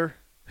defender?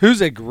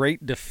 Who's a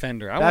great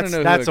defender? I want to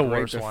know that's who a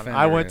great worse one. defender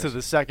I went to is.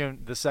 the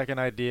second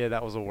idea.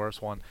 That was a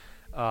worse one.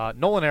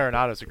 Nolan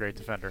Arenado is a great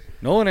defender.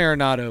 Nolan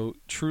Arenado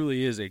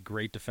truly is a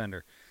great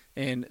defender.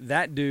 And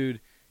that dude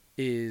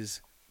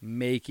is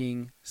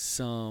making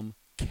some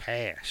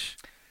cash.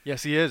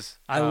 Yes, he is.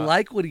 I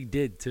like what he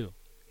did, too.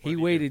 He he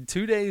waited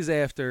 2 days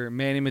after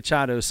Manny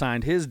Machado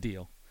signed his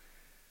deal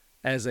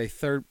as a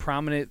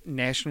prominent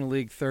National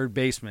League third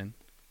baseman,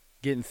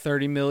 getting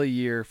 $30 million a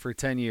year for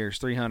 10 years,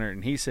 $300.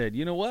 And he said,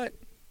 you know what?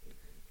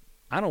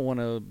 I don't want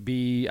to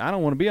be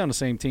on the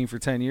same team for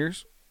 10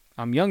 years.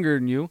 I'm younger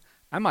than you.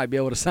 I might be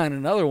able to sign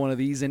another one of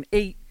these in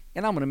 8,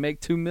 and I'm going to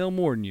make $2 million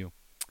more than you.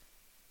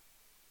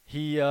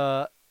 He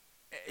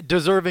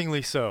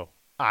deservingly so,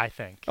 I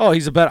think. Oh,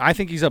 I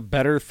think he's a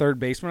better third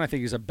baseman. I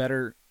think he's a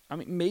better. I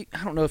mean,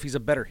 I don't know if he's a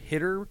better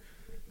hitter,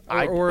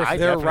 or if I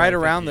they're definitely right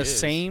think around he the is.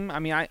 same. I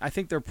mean, I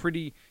think they're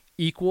pretty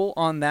equal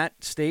on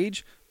that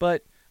stage,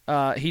 but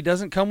he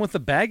doesn't come with the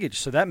baggage,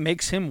 so that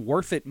makes him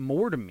worth it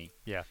more to me.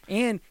 Yeah.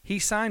 And he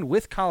signed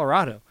with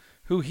Colorado,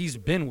 who he's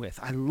been with.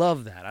 I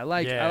love that. I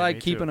like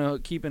me too.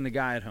 keeping the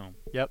guy at home.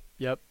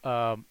 Yep.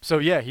 So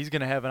yeah, he's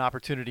going to have an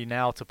opportunity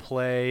now to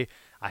play.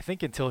 I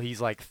think until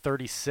he's like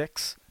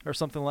 36 or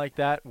something like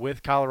that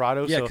with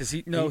Colorado. Yeah, so because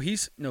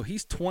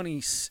he's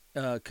 20.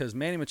 Because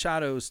Manny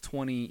Machado's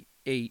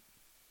 28,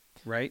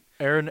 right?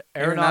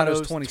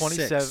 Arenado's 26.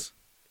 27.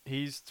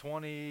 He's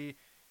 20.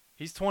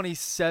 He's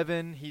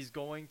 27. He's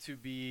going to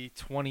be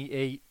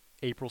 28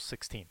 April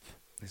 16th.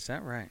 Is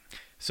that right?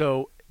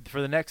 So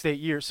for the next 8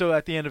 years, so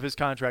at the end of his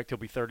contract, he'll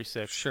be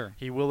 36. Sure.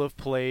 He will have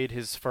played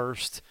his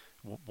first,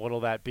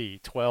 what'll that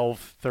be,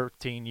 12,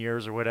 13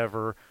 years or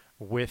whatever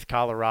with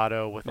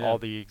Colorado with all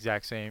the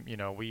exact same,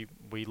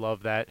 we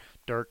love that.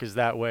 Dirk is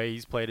that way.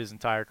 He's played his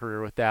entire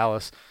career with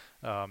Dallas.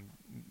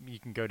 You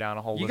can go down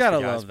a whole list of guys. You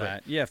got to love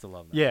that. You have to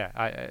love that.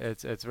 Yeah,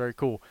 it's very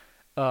cool.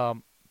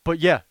 But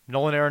yeah,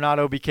 Nolan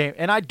Arenado became,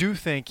 and I do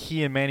think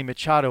he and Manny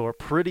Machado are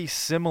pretty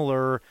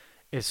similar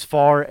as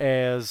far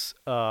as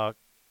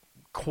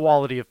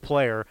quality of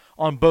player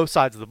on both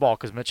sides of the ball.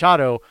 Because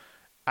Machado,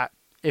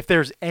 if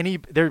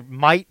there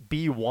might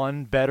be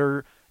one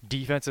better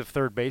defensive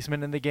third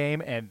baseman in the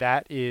game, and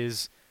that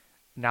is,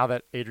 now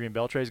that Adrian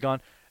Beltre is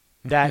gone,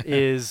 that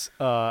is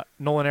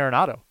Nolan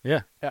Arenado.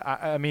 Yeah.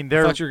 I mean,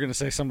 I thought you were going to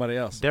say somebody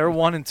else. They're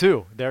 1 and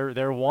 2.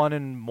 They're 1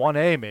 and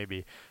 1A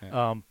maybe.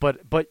 Yeah. But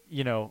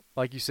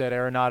like you said,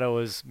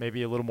 Arenado is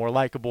maybe a little more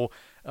likable.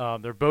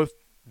 They're both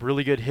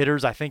really good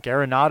hitters. I think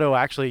Arenado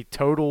actually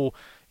total,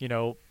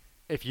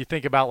 if you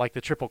think about like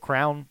the Triple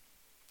Crown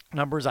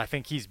numbers, I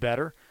think he's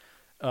better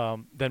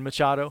than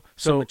Machado.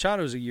 So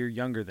Machado's a year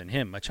younger than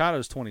him.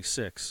 Machado's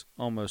 26,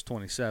 almost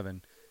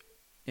 27,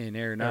 and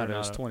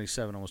Arenado's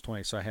 27, almost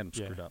 20. So I had him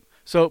screwed up.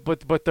 So,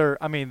 but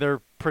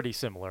they're pretty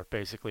similar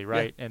basically,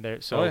 right? Yeah. And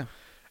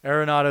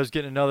Arenado's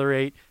getting another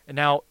 8. And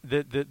now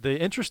the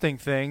interesting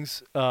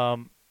things,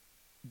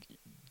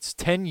 it's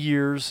 10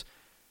 years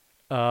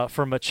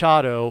for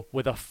Machado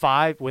with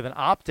an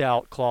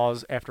opt-out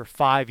clause after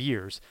 5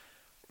 years.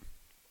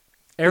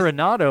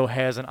 Arenado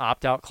has an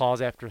opt-out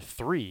clause after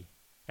 3.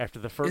 After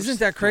the first, isn't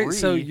that crazy? 3,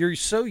 So you're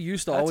so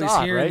used to always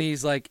hearing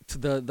these like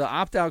the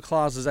opt-out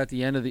clauses at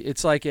the end of the.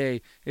 It's like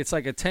a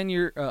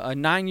 10-year, a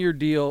 9-year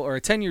deal or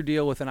a 10-year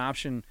deal with an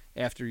option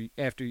after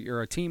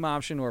or a team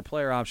option or a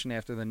player option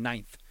after the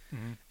 9th.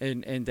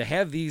 Mm-hmm. And to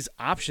have these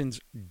options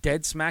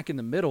dead smack in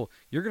the middle,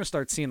 you're going to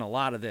start seeing a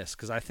lot of this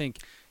because I think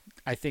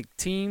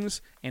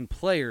teams and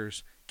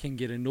players can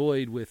get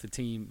annoyed with the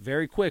team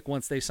very quick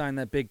once they sign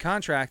that big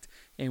contract,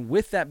 and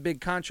with that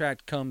big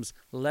contract comes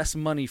less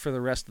money for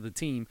the rest of the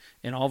team,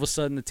 and all of a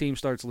sudden the team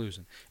starts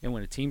losing. And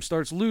when a team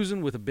starts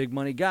losing with a big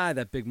money guy,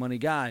 that big money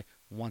guy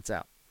wants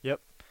out. Yep.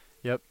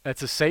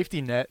 That's a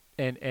safety net,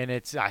 and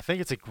I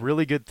think it's a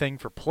really good thing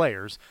for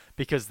players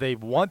because they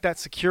want that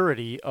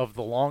security of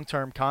the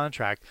long-term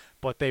contract,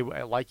 but they,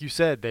 like you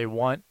said, they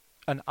want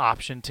an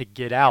option to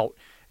get out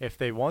if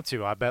they want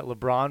to. I bet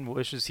LeBron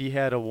wishes he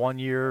had a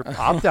 1-year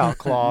opt-out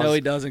clause. No,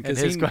 he doesn't.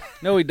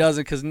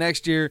 Because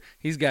next year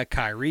he's got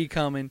Kyrie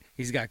coming,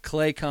 he's got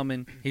Clay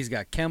coming, he's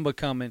got Kemba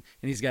coming,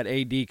 and he's got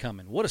AD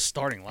coming. What a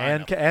starting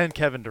lineup! And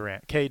Kevin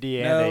Durant,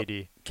 KD and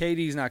AD.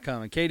 KD's not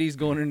coming. KD's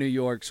going to New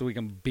York so we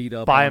can beat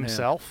up by on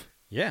himself. Him.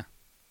 Yeah.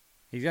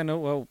 He's got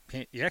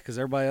because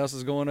everybody else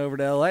is going over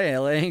to L.A.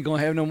 L.A. ain't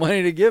going to have no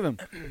money to give him.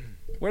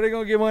 Where are they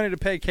going to get money to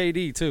pay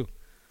KD to?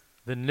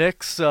 The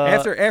Knicks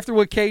after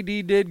what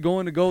KD did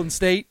going to Golden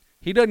State,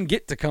 he doesn't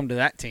get to come to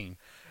that team.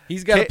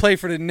 He's got to play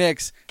for the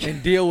Knicks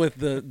and deal with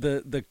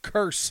the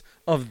curse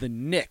of the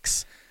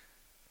Knicks.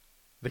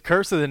 The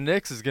curse of the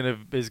Knicks is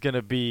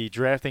gonna be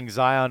drafting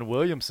Zion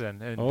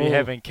Williamson and be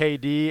having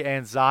KD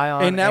and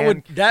Zion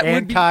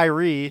and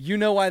Kyrie. You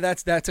know why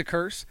that's a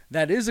curse?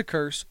 That is a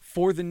curse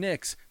for the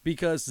Knicks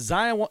because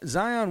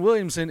Zion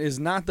Williamson is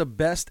not the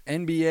best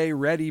NBA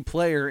ready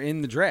player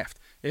in the draft.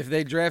 If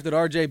they drafted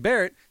R.J.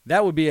 Barrett,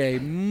 that would be a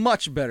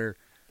much better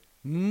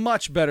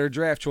much better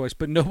draft choice,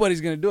 but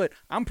nobody's going to do it.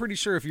 I'm pretty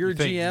sure if you're You a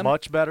think GM,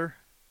 much better?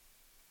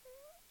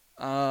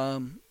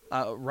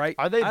 right?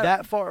 Are they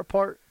that far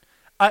apart?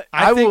 I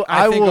think will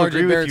RJ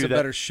agree with Barrett's you a that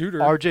better shooter.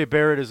 RJ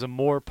Barrett is a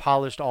more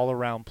polished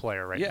all-around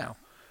player right Yeah. now.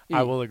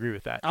 I will agree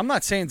with that. I'm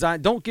not saying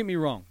Zion. Don't get me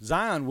wrong.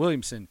 Zion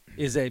Williamson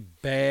is a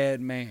bad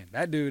man.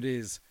 That dude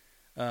is.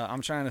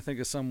 I'm trying to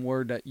think of some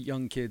word that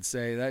young kids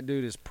say. That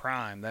dude is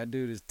prime. That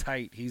dude is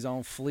tight. He's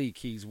on fleek.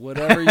 He's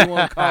whatever you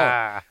want to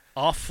call it.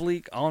 Off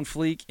fleek, on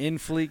fleek, in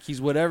fleek.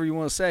 He's whatever you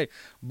want to say.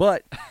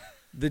 But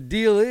the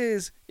deal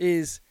is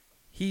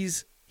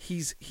he's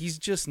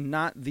just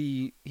not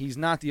the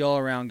all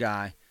around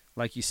guy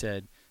like you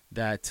said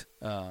that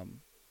that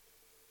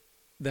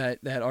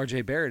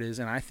RJ Barrett is,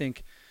 and I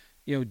think.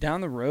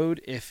 Down the road,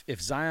 if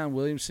Zion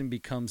Williamson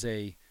becomes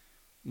a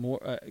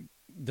more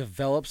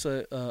develops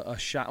a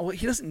shot, well,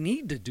 he doesn't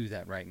need to do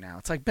that right now.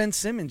 It's like Ben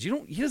Simmons.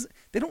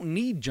 They don't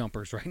need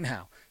jumpers right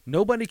now.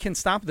 Nobody can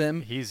stop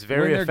them. He's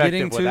very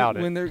effective without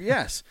it. When they're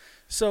yes.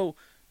 So,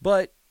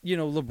 but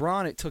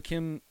LeBron, it took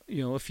him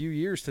a few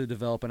years to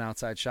develop an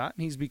outside shot,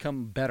 and he's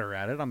become better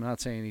at it. I'm not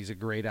saying he's a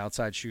great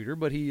outside shooter,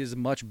 but he is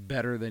much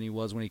better than he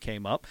was when he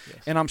came up,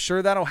 yes. And I'm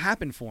sure that'll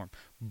happen for him.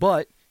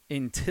 But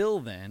until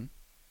then.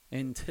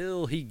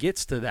 Until he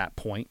gets to that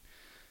point,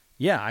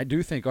 yeah, I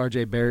do think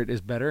R.J. Barrett is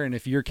better. And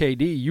if you're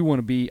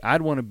KD,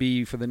 I'd want to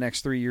be for the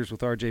next 3 years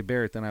with R.J.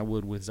 Barrett than I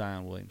would with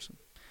Zion Williamson.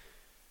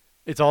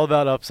 It's all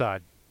about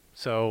upside.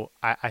 So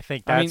I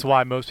think that's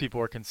why most people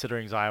are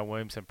considering Zion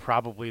Williamson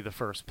probably the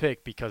first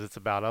pick because it's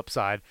about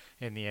upside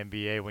in the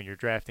NBA when you're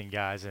drafting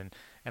guys. And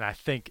I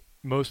think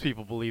most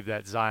people believe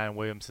that Zion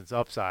Williamson's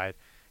upside,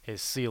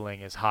 his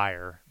ceiling is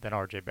higher than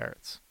R.J.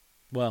 Barrett's.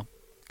 Well,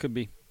 could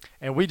be.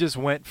 And we just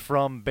went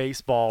from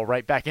baseball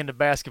right back into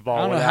basketball.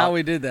 I don't know how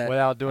we did that.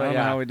 Without doing, I don't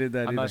know how we did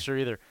that. I'm not sure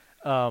either.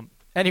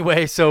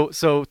 Anyway, so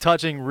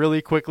touching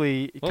really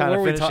quickly, kind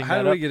of finishing.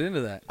 How did we get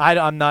into that?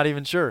 I'm not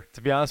even sure,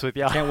 to be honest with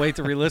you. Can't wait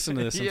to re-listen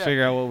to this and Yeah.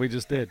 figure out what we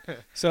just did.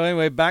 So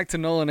anyway, back to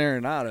Nolan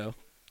Arenado.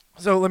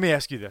 So let me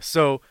ask you this.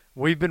 So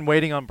we've been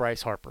waiting on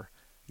Bryce Harper.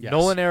 Yes.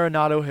 Nolan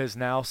Arenado has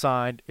now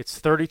signed.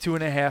 It's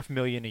 $32.5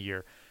 million a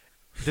year.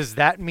 Does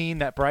that mean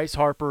that Bryce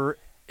Harper,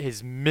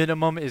 his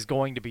minimum is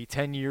going to be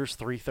 10 years,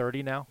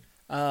 $330 now?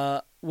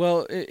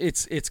 Well,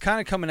 it's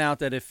kind of coming out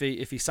that if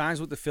he signs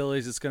with the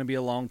Phillies, it's going to be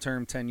a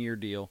long-term 10-year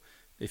deal.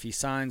 If he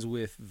signs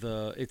with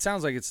it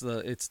sounds like it's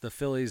the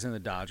Phillies and the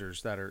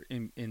Dodgers that are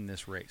in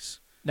this race.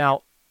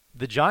 Now,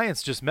 the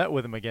Giants just met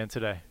with him again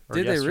today.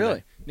 Did yesterday. they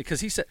really?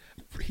 Because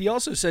he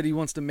also said he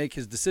wants to make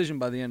his decision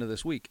by the end of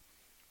this week.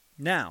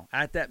 Now,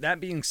 at that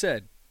being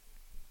said,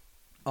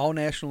 all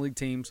National League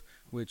teams,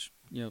 which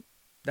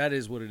that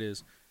is what it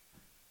is.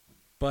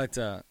 But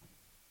I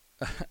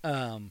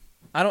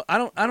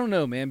don't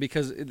know, man,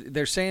 because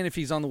they're saying if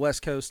he's on the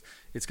West Coast,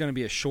 it's going to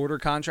be a shorter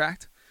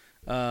contract.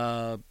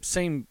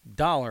 Same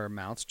dollar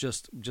amounts,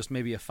 just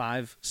maybe a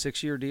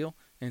 5-6 year deal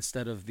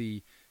instead of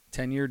the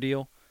 10-year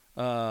deal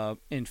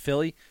in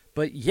Philly.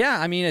 But yeah,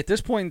 I mean, at this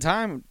point in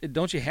time,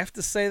 don't you have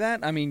to say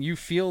that? I mean, you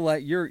feel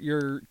like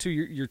you're 2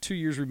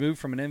 years removed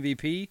from an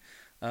MVP.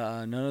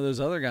 None of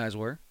those other guys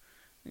were.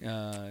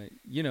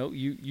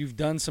 You've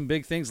done some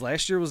big things.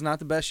 Last year was not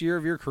the best year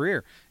of your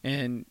career,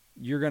 and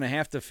you're going to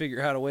have to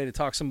figure out a way to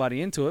talk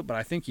somebody into it, but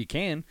I think you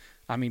can.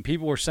 I mean,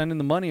 people are sending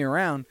the money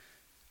around.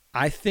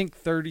 I think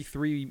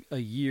 33 a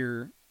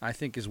year, I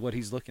think, is what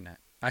he's looking at.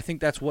 I think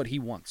that's what he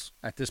wants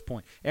at this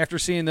point. After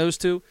seeing those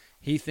two,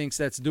 he thinks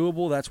that's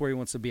doable. That's where he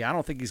wants to be. I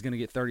don't think he's going to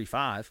get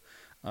 35,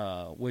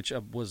 which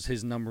was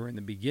his number in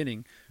the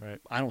beginning. Right.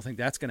 I don't think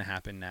that's going to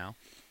happen now.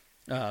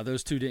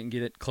 Those two didn't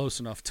get it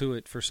close enough to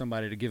it for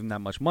somebody to give him that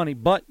much money,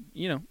 but,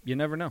 you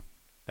never know.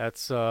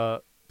 That's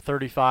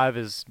 35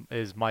 is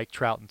Mike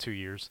Trout in 2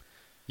 years.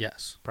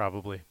 Yes.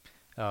 Probably.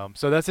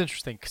 So that's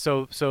interesting.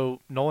 So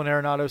Nolan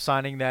Arenado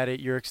signing that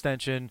 8-year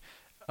extension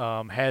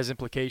has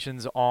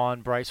implications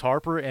on Bryce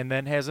Harper and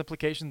then has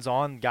implications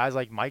on guys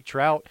like Mike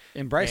Trout.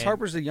 And Bryce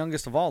Harper's the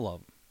youngest of all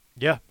of them.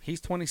 Yeah.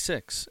 He's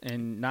 26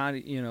 and not,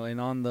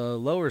 and on the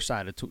lower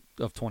side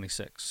of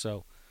 26.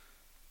 So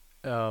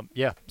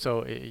yeah,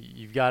 so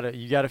you've got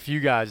a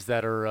few guys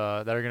that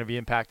are going to be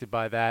impacted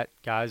by that.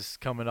 Guys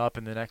coming up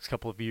in the next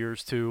couple of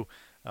years too.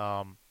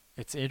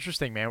 It's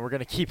interesting, man. We're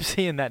going to keep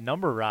seeing that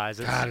number rise.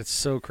 God, it's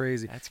so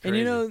crazy. That's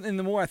crazy. And and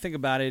the more I think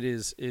about it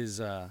is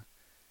the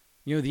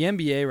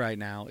NBA right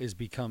now is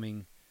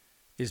becoming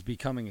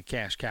a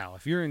cash cow.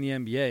 If you're in the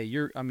NBA,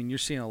 you're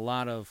seeing a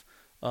lot of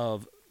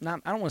not,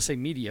 I don't want to say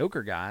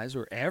mediocre guys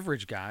or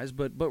average guys,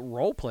 but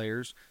role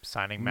players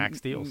signing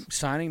max deals.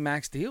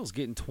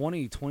 Getting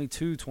 20,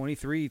 22,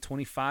 23,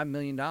 $25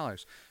 million.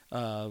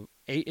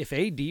 If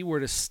AD were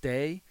to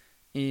stay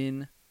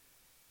in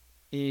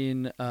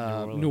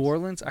New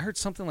Orleans, I heard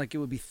something like it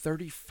would be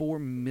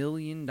 $34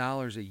 million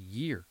a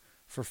year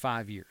for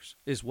 5 years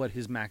is what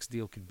his max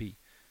deal could be.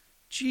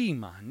 Gee,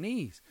 my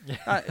knees.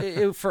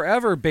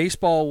 Forever,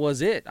 baseball was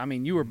it. I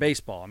mean, you were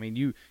baseball. I mean,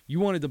 you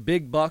wanted the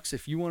big bucks.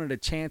 If you wanted a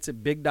chance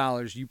at big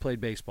dollars, you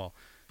played baseball.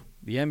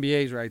 The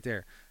NBA's right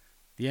there.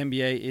 The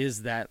NBA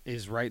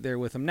is right there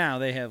with them now.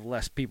 They have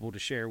less people to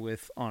share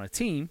with on a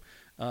team,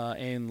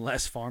 and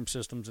less farm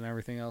systems and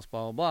everything else,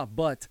 blah blah blah.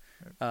 But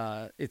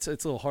it's a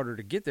little harder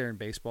to get there in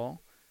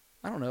baseball.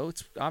 I don't know.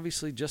 It's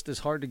obviously just as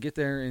hard to get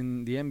there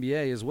in the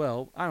NBA as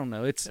well. I don't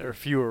know. There are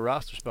fewer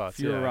roster spots.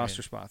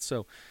 Spots.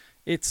 So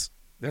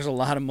there's a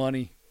lot of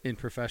money in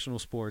professional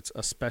sports,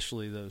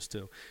 especially those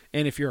two.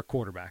 And if you're a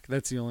quarterback,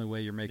 that's the only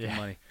way you're making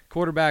money.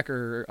 Quarterback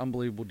or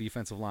unbelievable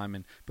defensive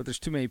lineman, but there's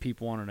too many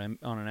people on an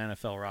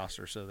NFL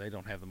roster, so they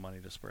don't have the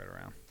money to spread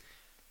around.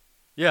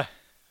 Yeah,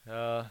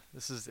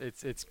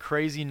 it's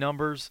crazy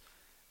numbers,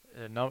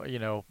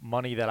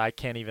 money that I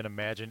can't even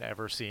imagine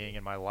ever seeing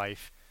in my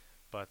life.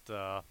 But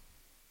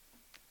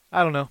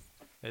I don't know.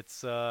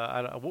 It's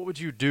what would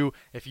you do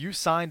if you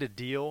signed a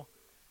deal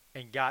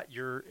and got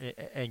your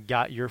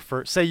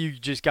first, say you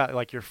just got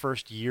like your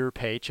first year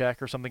paycheck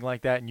or something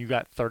like that, and you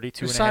got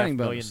 $32.5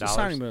 million.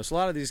 Signing bonus. A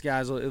lot of these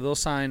guys they'll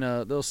sign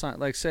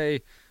like,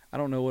 say, I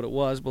don't know what it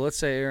was, but let's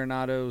say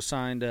Arenado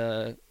signed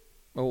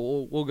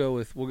we'll go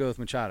with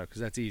Machado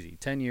because that's easy.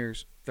 10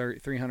 years,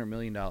 $300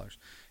 million,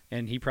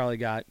 and he probably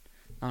got,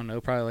 I don't know,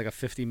 probably like a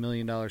 $50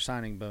 million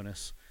signing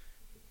bonus,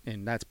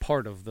 and that's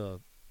part of the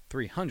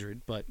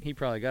 300. But he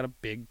probably got a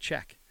big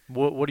check.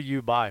 What do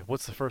you buy?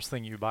 What's the first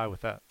thing you buy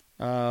with that?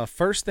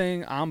 First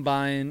thing I'm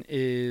buying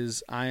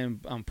is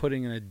I'm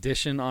putting an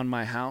addition on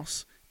my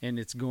house, and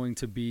it's going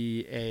to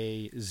be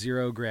a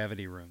zero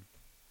gravity room.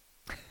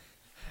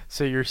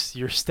 So you're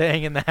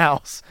staying in the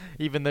house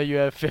even though you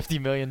have $50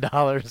 million.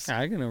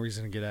 I got no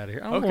reason to get out of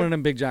here. I don't want one of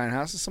them big giant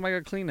houses. Somebody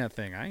got to clean that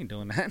thing. I ain't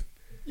doing that.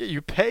 Yeah,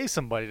 you pay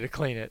somebody to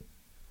clean it.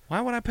 Why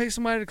would I pay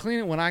somebody to clean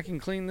it when I can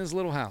clean this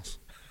little house?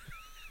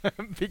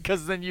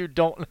 Because then you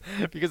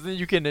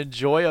can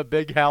enjoy a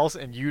big house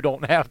and you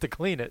don't have to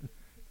clean it.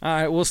 All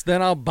right, well,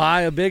 then I'll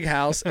buy a big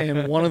house,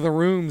 and one of the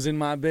rooms in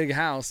my big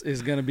house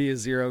is going to be a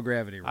zero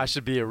gravity room. I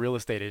should be a real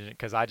estate agent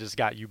because I just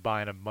got you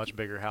buying a much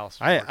bigger house.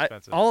 More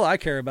expensive. All I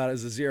care about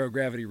is a zero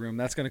gravity room.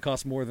 That's going to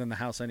cost more than the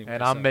house anyway.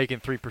 And I'm making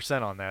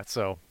 3% on that.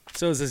 So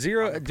is a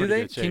zero?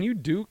 Can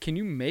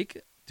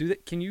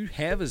you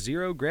have a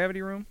zero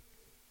gravity room?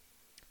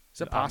 Is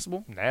that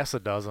possible?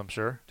 NASA does, I'm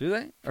sure. Do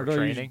they? For or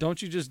training.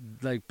 Don't you just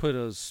like put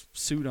a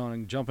suit on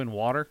and jump in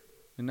water?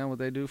 Isn't that what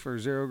they do for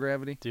zero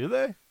gravity? Do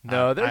they?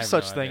 No, there's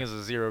such thing as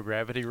a zero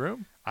gravity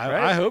room.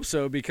 I hope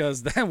so,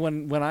 because then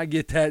when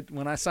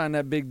I sign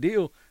that big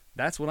deal,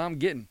 that's what I'm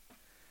getting.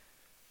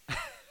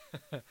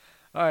 All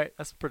right,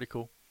 that's pretty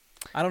cool.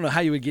 I don't know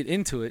how you would get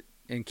into it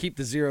and keep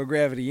the zero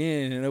gravity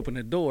in and open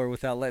the door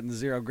without letting the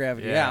zero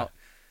gravity out.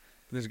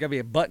 There's got to be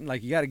a button,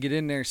 like you got to get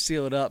in there,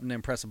 seal it up, and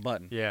then press a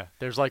button. Yeah,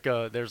 there's like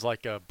a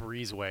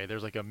breezeway.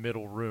 There's like a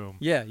middle room.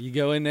 Yeah, you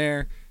go in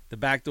there, the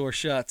back door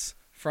shuts,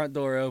 front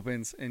door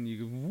opens, and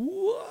you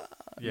go,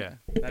 yeah,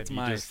 that's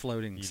my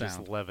floating sound. You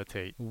just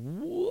levitate.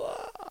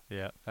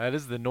 Yeah, that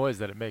is the noise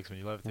that it makes when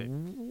you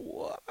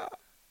levitate.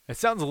 It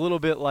sounds a little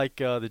bit like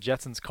the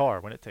Jetsons' car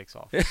when it takes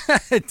off,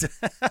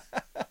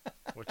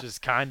 which is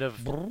kind of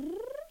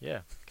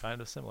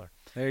similar.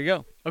 There you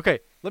go. Okay,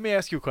 let me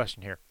ask you a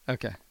question here.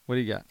 Okay, what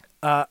do you got?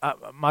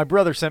 My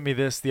brother sent me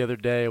this the other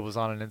day. It was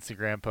on an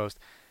Instagram post.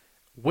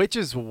 Which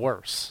is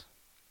worse?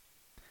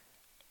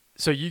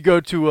 So you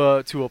go to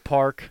a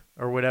park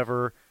or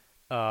whatever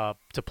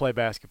to play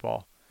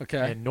basketball.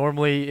 Okay. And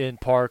normally in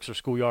parks or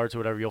schoolyards or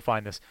whatever, you'll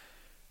find this.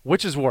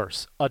 Which is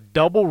worse, a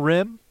double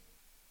rim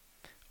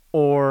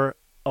or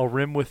a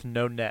rim with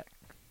no net?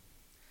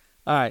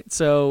 All right,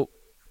 so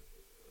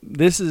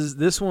this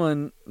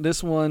one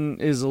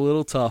is a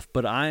little tough,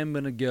 but I am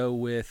going to go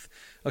with,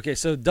 okay,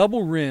 so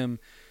double rim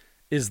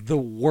is the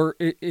worst.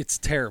 It's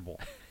terrible.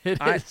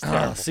 It is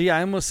terrible. See, I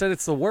almost said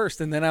it's the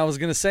worst, and then I was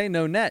going to say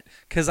no net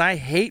because I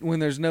hate when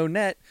there's no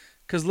net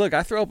because, look,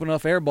 I throw up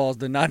enough air balls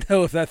to not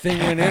know if that thing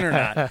went in or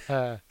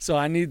not, so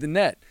I need the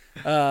net.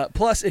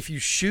 Plus, if you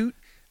shoot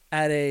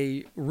at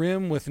a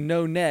rim with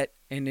no net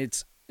and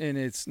it's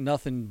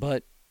nothing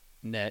but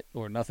net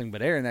or nothing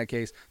but air in that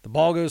case, the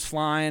ball goes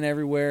flying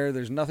everywhere.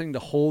 There's nothing to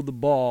hold the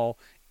ball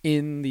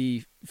in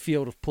the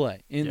field of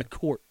play, in the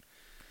court.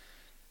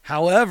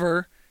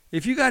 However,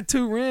 if you got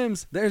two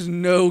rims, there's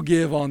no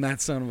give on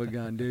that son of a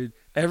gun, dude.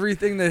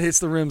 Everything that hits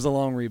the rim's a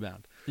long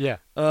rebound. Yeah.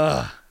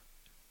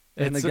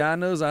 And the guy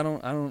knows I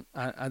don't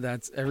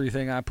that's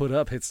everything I put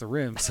up hits the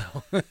rim, so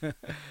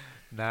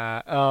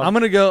nah. I'm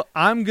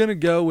gonna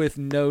go with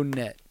no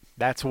net.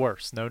 That's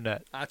worse, no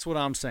net. That's what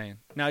I'm saying.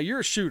 Now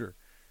you're a shooter.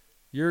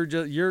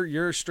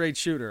 You're a straight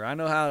shooter. I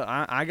know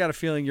how. I got a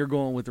feeling you're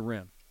going with the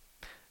rim.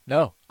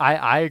 No,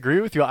 I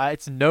agree with you.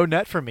 It's no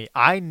net for me.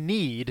 I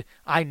need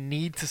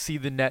to see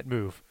the net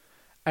move.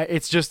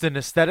 It's just an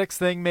aesthetics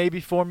thing maybe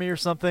for me or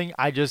something.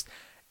 I just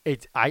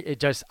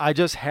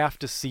have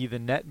to see the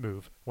net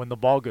move when the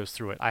ball goes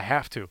through it. I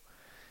have to.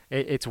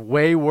 It's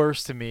way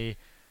worse to me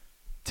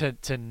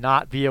to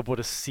not be able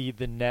to see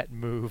the net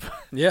move.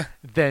 Yeah.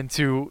 than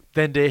to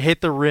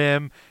hit the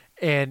rim.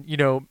 And,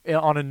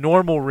 on a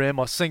normal rim,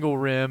 a single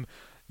rim,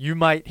 you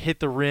might hit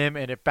the rim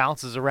and it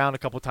bounces around a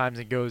couple times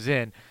and goes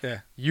in.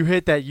 Yeah. You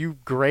hit that, you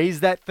graze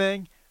that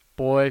thing,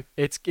 boy,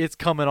 it's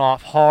coming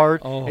off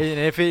hard. Oh. And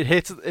if it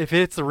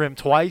hits the rim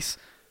twice,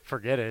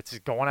 forget it. It's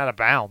just going out of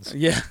bounds.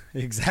 Yeah,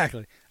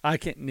 exactly. I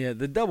can't. Yeah,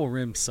 the double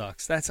rim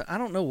sucks. I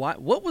don't know why.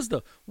 What's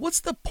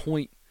the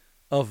point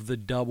of the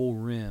double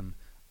rim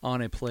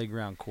on a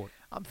playground court?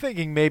 I'm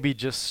thinking maybe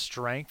just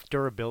strength,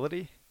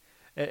 durability.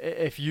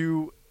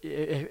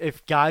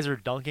 If guys are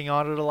dunking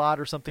on it a lot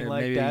or something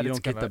like maybe that, you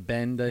don't get the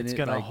bend in it's it.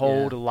 going to like,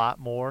 hold yeah. a lot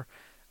more,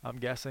 I'm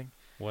guessing.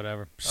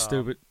 Whatever.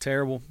 Stupid,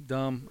 terrible,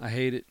 dumb. I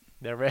hate it.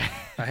 They're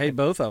I hate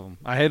both of them.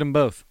 I hate them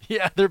both.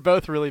 Yeah, they're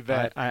both really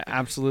bad. I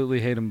absolutely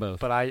hate them both.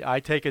 But I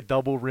take a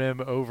double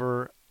rim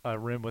over a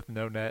rim with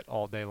no net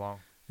all day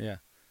long. Yeah.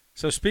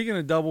 So speaking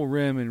of double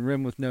rim and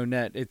rim with no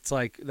net, that's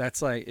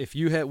like if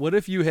you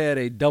had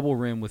a double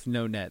rim with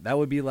no net? That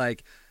would be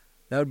like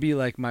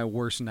my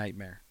worst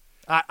nightmare.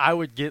 I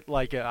would get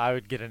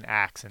an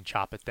axe and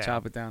chop it down.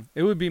 Chop it down.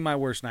 It would be my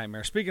worst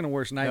nightmare. Speaking of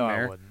worst nightmare,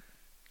 No, I wouldn't.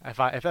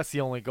 If that's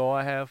the only goal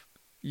I have,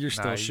 you're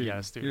still shooting.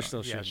 You're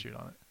still shooting. Shoot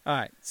on it. All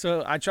right.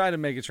 So I tried to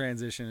make a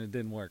transition. It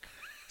didn't work.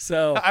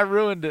 So I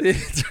ruined it.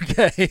 It's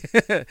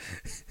okay.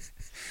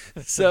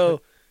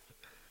 So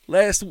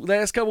last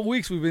couple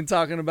weeks we've been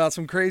talking about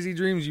some crazy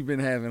dreams you've been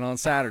having on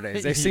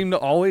Saturdays. They seem to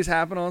always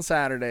happen on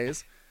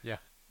Saturdays. Yeah.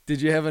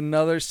 Did you have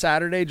another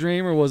Saturday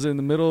dream, or was it in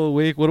the middle of the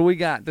week? What do we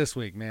got this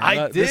week, man?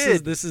 I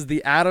did. This is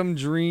the Adam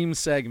Dream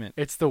segment.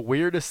 It's the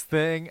weirdest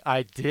thing.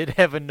 I did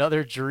have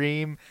another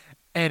dream,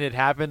 and it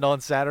happened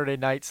on Saturday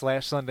night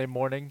 / Sunday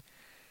morning.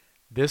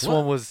 This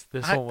one was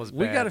bad.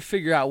 We got to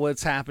figure out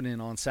what's happening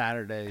on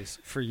Saturdays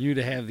for you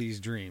to have these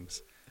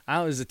dreams.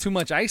 Is it too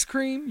much ice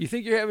cream? You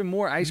think you're having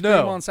more ice cream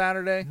on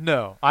Saturday?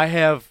 No, I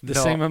have the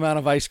same amount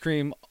of ice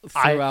cream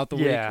throughout the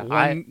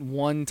week.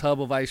 One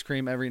tub of ice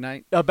cream every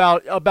night.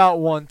 About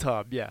one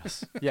tub.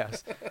 Yes,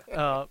 yes.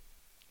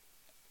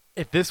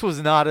 If this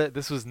was not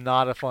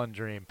a fun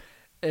dream.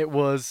 It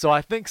was. So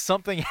I think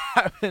something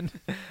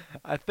happened.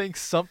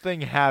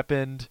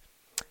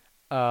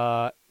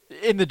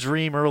 In the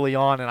dream early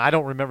on, and I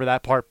don't remember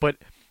that part, but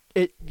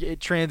it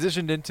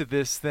transitioned into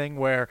this thing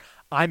where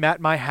I'm at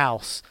my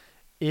house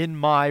in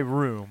my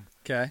room.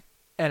 Okay.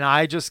 And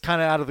I just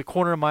kind of out of the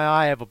corner of my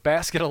eye have a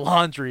basket of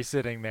laundry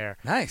sitting there.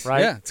 Nice.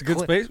 Right? Yeah, it's a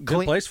good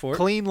place for it.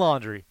 Clean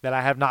laundry that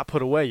I have not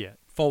put away yet.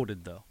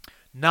 Folded, though.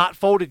 Not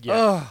folded yet.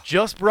 Ugh.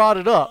 Just brought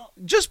it up.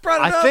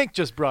 I think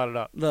just brought it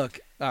up. Look,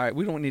 all right,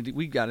 we don't need to.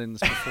 We got in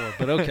this before,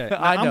 but okay.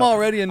 I I'm know.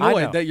 already I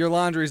annoyed know. that your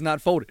laundry is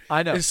not folded.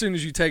 I know. As soon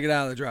as you take it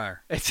out of the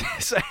dryer.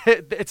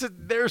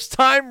 There's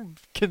time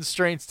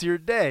constraints to your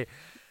day.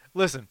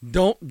 Listen,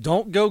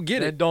 don't go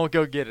get it. Don't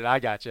go get it. I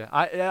got you.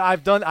 I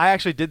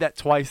actually did that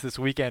twice this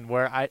weekend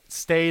where I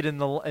stayed in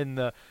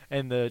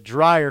the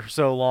dryer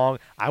so long.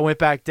 I went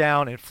back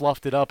down and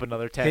fluffed it up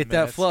another 10 minutes. Hit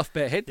that fluff,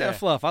 bet. Hit that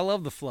fluff. I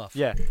love the fluff.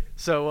 Yeah.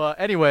 So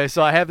anyway,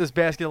 so I have this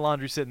basket of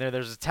laundry sitting there.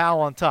 There's a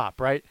towel on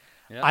top, right?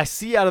 Yep. I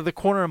see out of the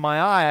corner of my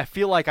eye. I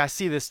feel like I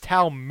see this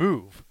towel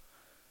move,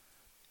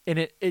 and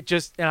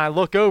and I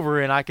look over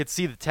and I could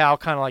see the towel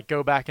kind of like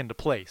go back into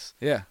place.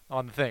 Yeah.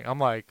 On the thing, I'm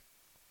like,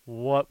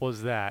 what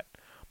was that?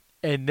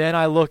 And then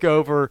I look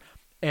over,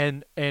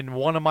 and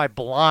one of my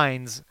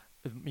blinds,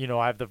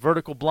 I have the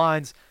vertical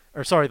blinds,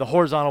 the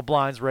horizontal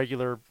blinds,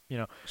 regular,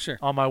 sure,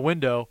 on my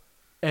window,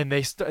 and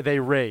they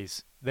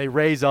raise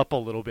up a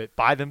little bit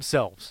by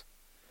themselves.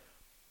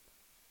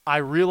 I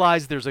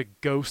realize there's a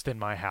ghost in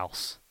my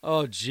house.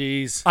 Oh,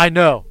 jeez. I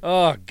know.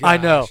 Oh, gosh. I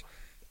know.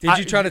 Did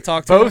you try to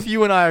talk to him? Both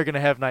you and I are going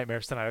to have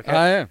nightmares tonight, okay?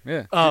 I am,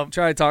 yeah. Did you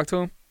try to talk to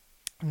him?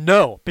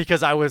 No,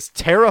 because I was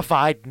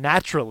terrified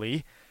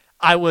naturally.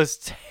 I was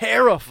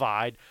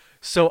terrified,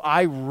 so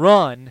I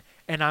run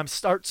and I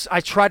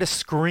try to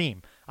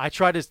scream. I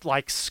try to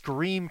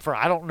scream for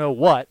I don't know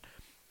what,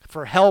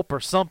 for help or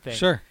something.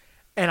 Sure.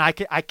 And I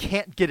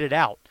can't get it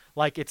out.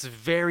 It's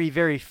very,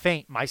 very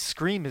faint. My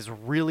scream is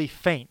really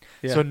faint,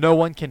 so no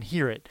one can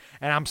hear it.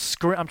 And I'm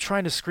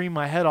trying to scream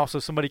my head off so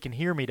somebody can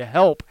hear me to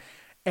help,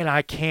 and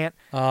I can't.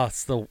 Oh,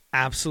 it's the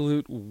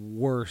absolute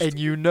worst. And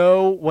you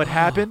know what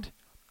happened?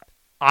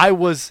 I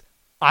was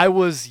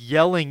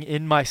yelling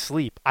in my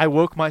sleep. I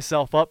woke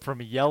myself up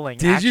from yelling.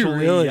 Did you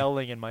really?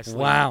 Yelling in my sleep.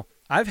 Wow.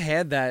 I've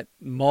had that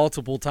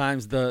multiple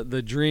times.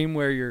 The dream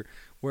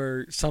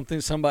where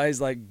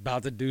somebody's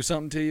about to do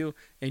something to you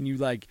and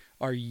you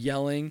are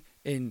yelling,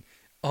 and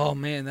oh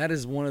man, that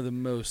is one of the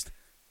most,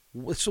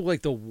 it's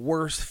the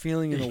worst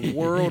feeling in the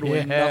world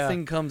when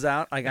nothing comes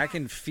out. I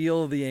can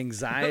feel the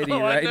anxiety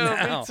right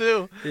now. Me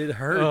too. It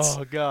hurts.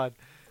 Oh God.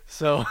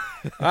 So, all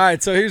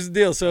right. So here's the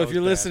deal. So if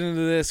you're bad. listening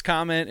to this,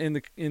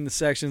 comment in the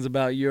sections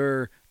about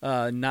your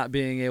not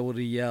being able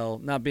to yell,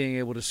 not being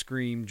able to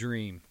scream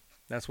dream.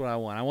 That's what I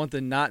want. I want the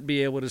not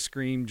be able to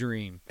scream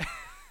dream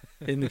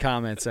in the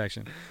comment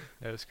section.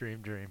 No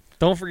scream dream.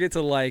 Don't forget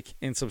to like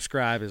and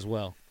subscribe as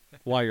well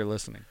while you're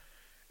listening.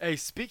 Hey,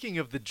 speaking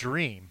of the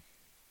dream,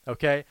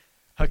 okay,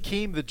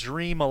 Hakeem the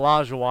Dream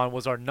Olajuwon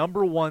was our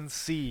number 1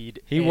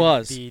 seed. He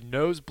was. The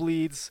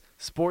Nosebleeds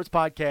Sports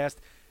Podcast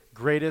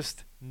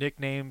Greatest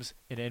Nicknames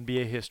in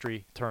NBA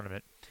History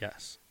tournament.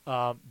 Yes.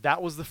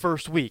 That was the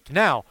first week.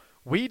 Now,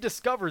 we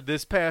discovered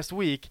this past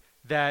week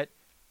that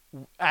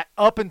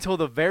up until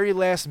the very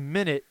last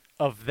minute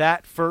of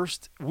that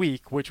first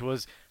week, which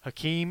was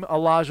Hakeem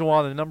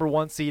Olajuwon, the number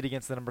 1 seed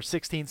against the number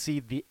 16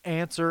 seed, the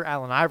answer,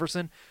 Allen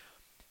Iverson.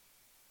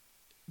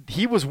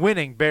 He was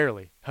winning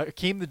barely.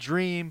 Hakeem the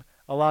Dream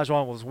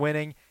Olajuwon was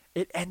winning.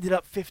 It ended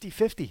up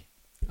 50-50.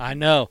 I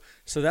know.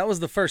 So that was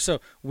the first. So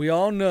we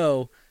all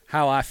know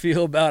how I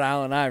feel about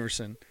Allen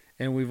Iverson,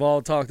 and we've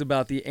all talked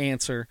about the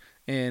answer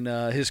and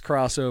his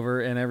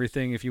crossover and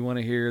everything. If you want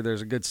to hear,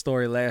 there's a good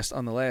story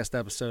on the last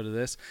episode of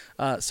this.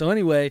 So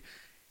anyway,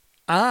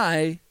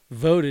 I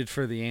voted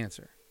for the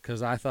answer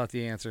because I thought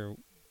the answer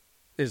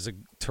is a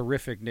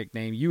terrific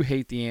nickname. You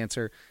hate the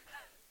answer.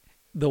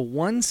 The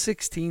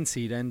 116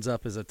 seed ends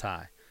up as a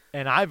tie.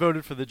 And I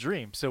voted for the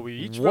Dream, so we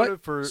each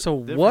voted for. So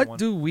what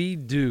do we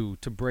do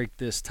to break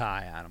this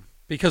tie, Adam?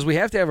 Because we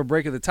have to have a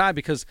break of the tie.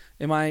 Because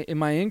am I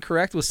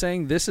incorrect with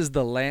saying this is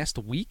the last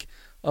week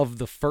of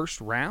the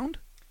first round?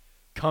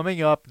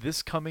 Coming up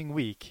this coming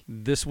week.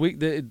 This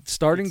week,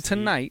 starting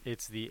tonight.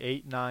 It's the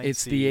 8-9.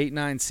 It's the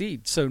 8-9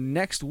 seed. So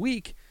next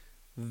week,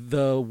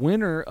 the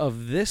winner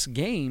of this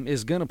game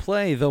is going to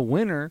play the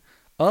winner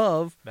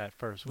of that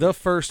first week. The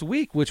first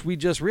week, which we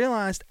just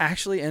realized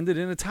actually ended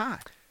in a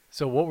tie.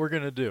 So what we're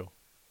gonna do?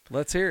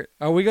 Let's hear it.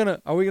 Are we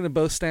gonna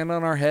both stand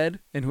on our head,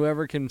 and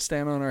whoever can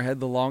stand on our head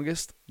the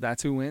longest,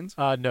 that's who wins?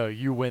 No,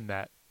 you win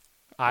that.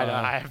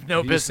 I have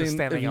no business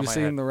standing on my head.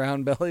 Have you seen the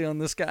round belly on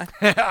this guy?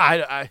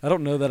 I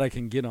don't know that I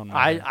can get on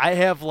my head. I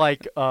have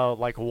like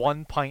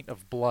 1 pint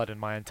of blood in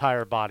my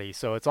entire body,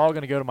 so it's all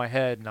gonna go to my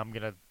head, and I'm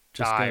gonna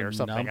die or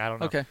something. Numb? I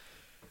don't know. Okay,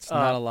 it's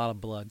not a lot of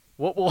blood.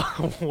 What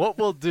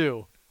we'll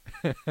do?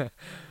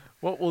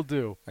 What we'll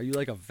do? Are you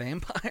like a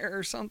vampire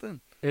or something?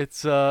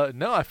 It's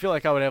no. I feel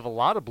like I would have a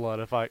lot of blood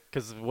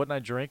because wouldn't I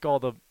drink all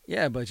the?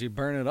 Yeah, but you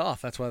burn it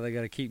off. That's why they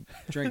got to keep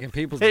drinking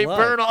people's they blood.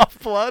 They burn off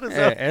blood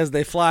as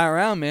they fly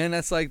around, man.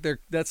 That's like their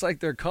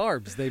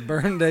carbs. They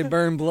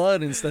burn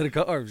blood instead of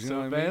carbs. You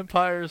know what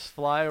vampires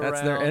fly around.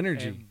 That's their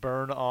energy. And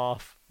burn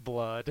off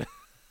blood.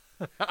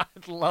 I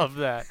love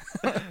that.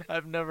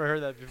 I've never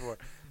heard that before.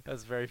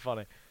 That's very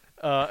funny.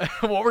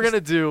 What we're going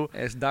to do...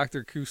 Ask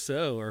Dr.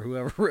 Clouseau or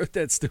whoever wrote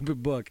that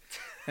stupid book.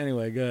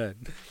 Anyway, go ahead.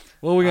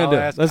 What are we going to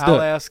do? Let's do it.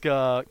 I'll ask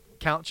Count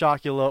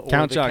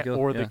Chocula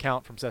or the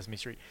Count from Sesame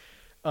Street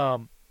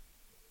to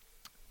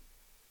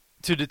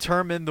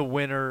determine the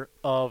winner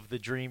of the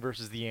Dream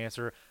versus the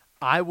Answer.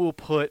 I will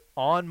put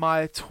on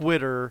my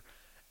Twitter,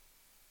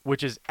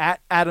 which is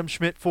at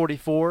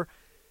AdamSchmidt44,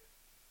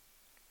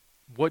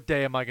 what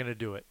day am I going to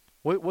do it?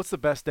 What's the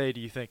best day, do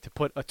you think, to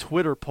put a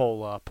Twitter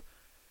poll up?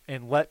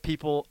 And let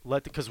people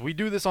because we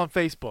do this on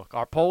Facebook.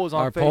 Our poll is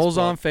on Facebook. Our poll's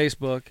on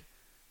Facebook.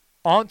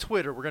 On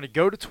Twitter, we're going to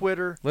go to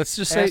Twitter. Let's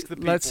just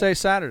say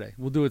Saturday.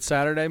 We'll do it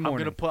Saturday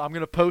morning. I'm going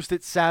to post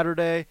it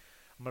Saturday.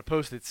 I'm going to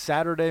post it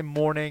Saturday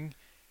morning.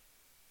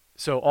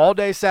 So all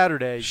day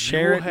Saturday,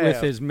 share it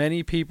with as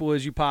many people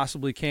as you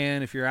possibly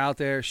can. If you're out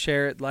there,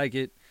 share it, like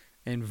it,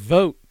 and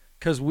vote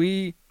because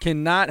we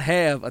cannot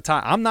have a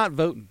tie. I'm not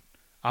voting.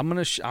 I'm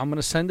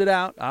gonna send it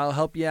out. I'll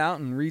help you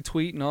out and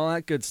retweet and all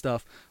that good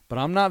stuff. But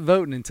I'm not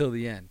voting until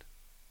the end.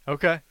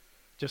 Okay.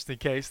 Just in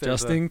case.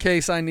 Just in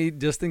case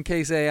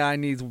AI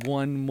needs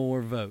one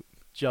more vote.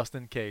 Just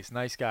in case.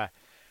 Nice guy.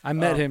 I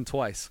met him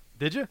twice.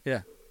 Did you?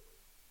 Yeah.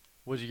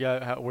 Where'd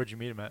you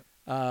meet him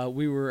at?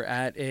 We were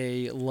at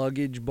a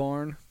luggage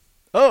barn.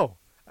 Oh,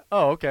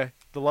 okay.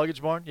 The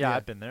luggage barn? Yeah,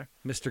 I've been there.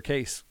 Mr.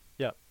 Case.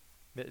 Yep.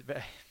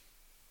 That's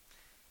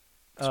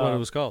what it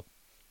was called.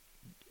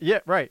 Yeah,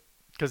 right.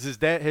 Because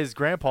his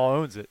grandpa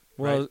owns it.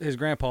 Well, right? His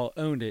grandpa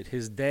owned it.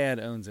 His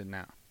dad owns it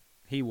now.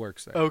 He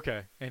works there.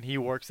 Okay, and he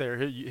works there.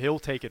 He'll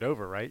take it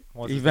over, right?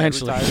 Once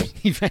eventually,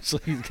 he's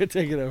gonna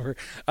take it over.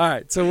 All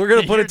right, so we're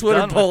gonna put a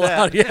Twitter poll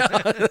out.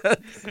 Yeah,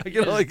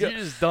 you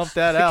just dump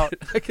that out.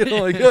 I can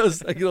only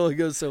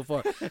go so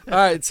far. All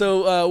right,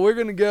 so we're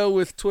gonna go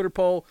with Twitter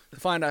poll to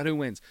find out who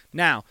wins.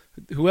 Now,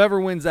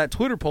 whoever wins that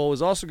Twitter poll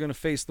is also gonna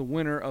face the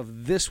winner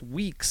of this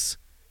week's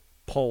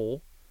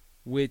poll,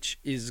 which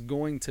is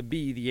going to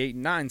be the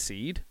 8-9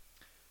 seed.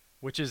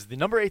 Which is the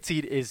number 8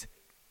 seed is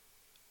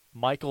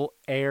Michael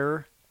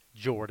Air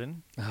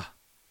Jordan. All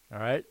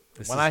right.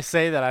 I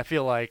say that, I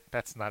feel like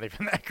that's not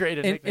even that great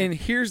a nickname. And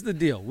here's the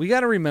deal. We got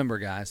to remember,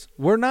 guys,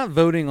 we're not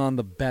voting on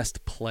the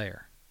best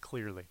player.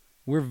 Clearly.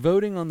 We're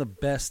voting on the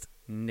best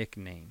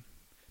nickname.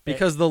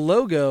 Because the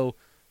logo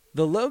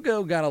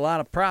got a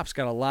lot of props,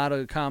 got a lot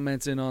of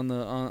comments in on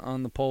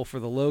the poll for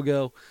the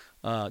logo.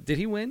 Did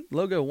he win?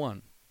 Logo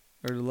won.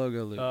 Or did the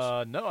logo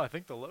lose? No, I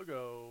think the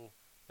logo...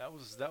 That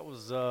was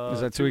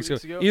was that 2 weeks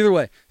ago? Either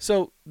way,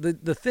 so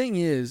the thing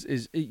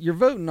is you're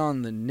voting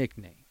on the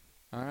nickname,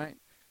 all right?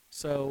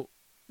 So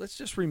let's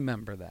just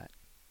remember that.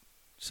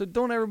 So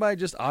don't everybody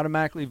just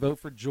automatically vote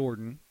for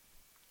Jordan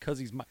because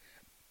he's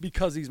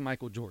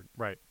Michael Jordan.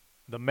 Right.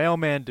 The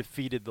mailman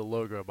defeated the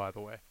logo, by the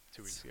way,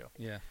 2 weeks ago.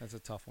 Yeah, that's a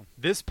tough one.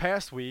 This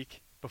past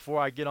week,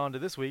 before I get on to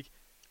this week,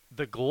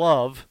 the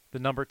glove, the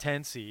number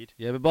 10 seed.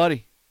 Yeah, but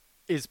buddy,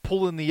 is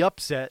pulling the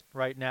upset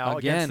right now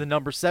Again, against the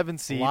number 7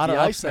 seed, A lot the of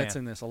Iceman. upsets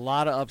in this. A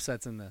lot of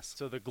upsets in this.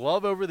 So the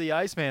glove over the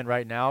Iceman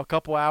right now. A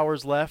couple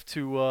hours left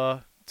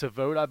to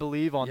vote, I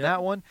believe, on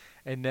that one.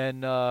 And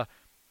then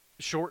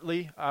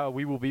shortly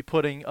we will be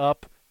putting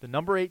up the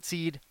number 8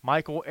 seed,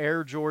 Michael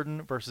Air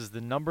Jordan, versus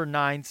the number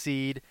 9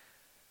 seed.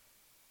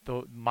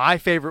 My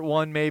favorite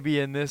one maybe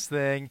in this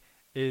thing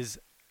is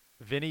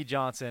Vinnie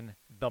Johnson,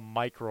 the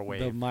Microwave.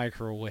 The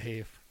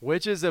Microwave.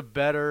 Which is a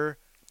better...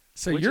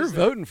 So you're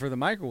voting for the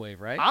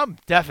Microwave, right? I'm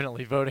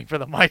definitely voting for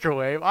the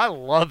Microwave. I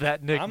love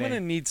that nickname. I'm going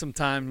to need some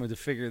time to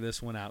figure this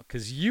one out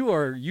because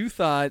you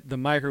thought the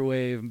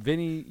Microwave,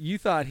 Vinny, you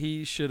thought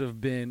he should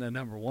have been a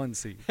number 1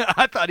 seed.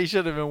 I thought he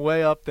should have been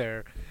way up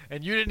there,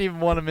 and you didn't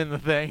even want him in the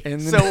thing.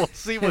 And so we'll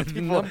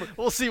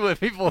see what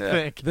people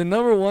think. The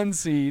number 1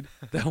 seed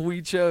that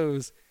we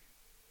chose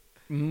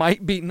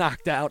might be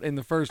knocked out in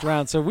the first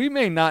round, so we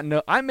may not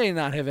know. I may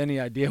not have any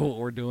idea what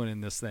we're doing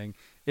in this thing,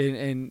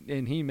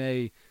 and he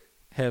may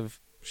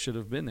should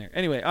have been there.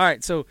 Anyway, all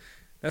right, so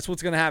that's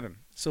what's going to happen.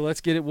 So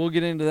let's get it. We'll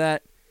get into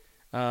that.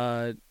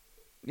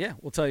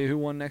 We'll tell you who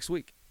won next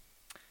week.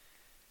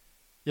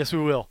 Yes, we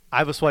will. I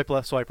have a swipe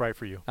left, swipe right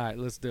for you. All right,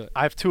 let's do it.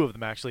 I have 2 of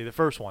them actually. The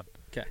first one.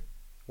 Okay.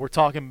 We're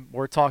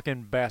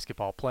talking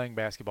basketball, playing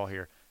basketball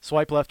here.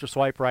 Swipe left or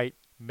swipe right,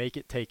 make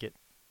it, take it.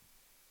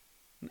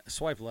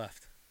 Swipe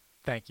left.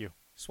 Thank you.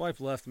 Swipe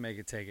left, make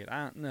it, take it.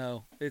 I don't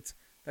know.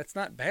 That's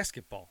not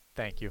basketball.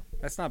 Thank you.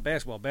 That's not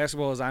basketball.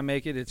 Basketball is I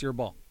make it, it's your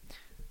ball.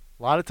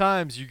 A lot of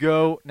times you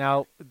go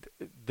now.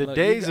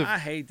 I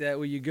hate that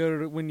when you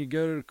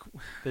go to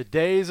the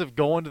days of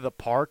going to the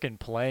park and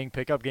playing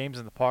pickup games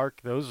in the park.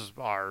 Those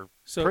are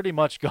pretty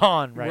much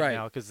gone right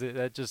now because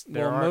that just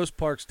most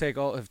parks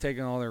have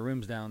taken all their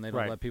rims down. They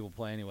don't let people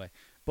play anyway.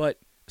 But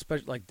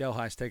especially like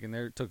Delhi's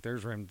took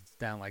theirs rims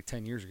down like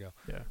 10 years ago.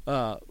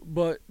 Yeah.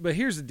 But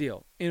here's the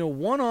deal: in a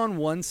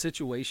one-on-one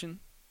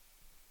situation,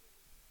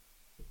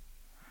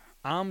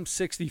 I'm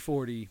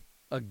 60-40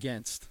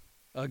 against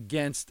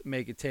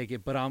make it take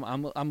it, but I'm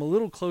a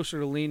little closer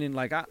to leaning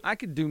like I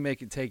could do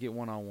make it take it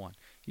one-on-one.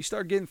 You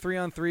start getting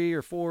 3-on-3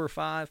 or 4 or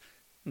 5,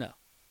 no,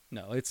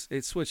 it's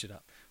switch it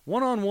up.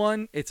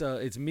 One-on-one,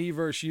 it's me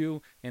versus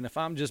you, and if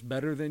I'm just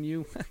better than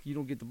you, you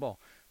don't get the ball.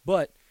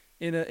 But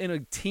in a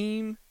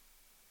team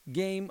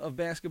game of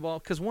basketball,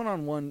 because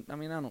one-on-one, I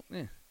mean I don't,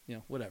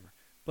 whatever.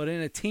 But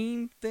in a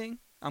team thing,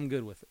 I'm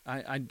good with it.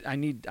 I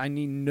need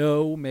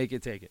no make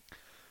it take it.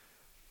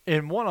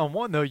 In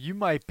one-on-one though, you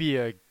might be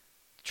a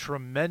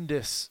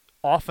tremendous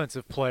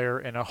offensive player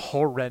and a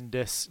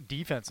horrendous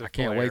defensive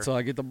player. I can't wait till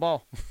I get the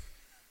ball.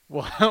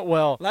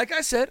 well, like I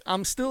said,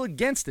 I'm still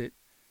against it.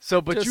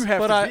 But you have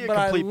to be a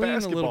complete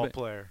basketball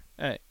player.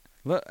 Hey,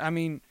 look, I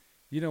mean,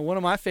 one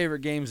of my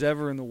favorite games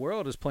ever in the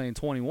world is playing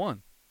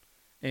 21,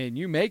 and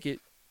you make it,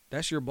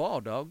 that's your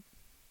ball, dog.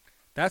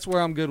 That's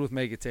where I'm good with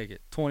make it take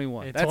it.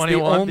 21. In that's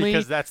 21 the only,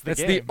 because that's the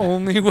game. That's the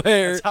only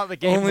where that's how the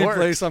game works.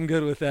 Place I'm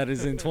good with that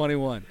is in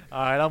 21. All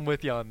right, I'm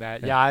with you on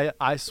that. Yeah,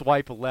 I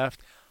swipe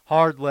left,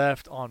 hard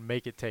left on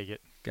make it take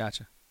it.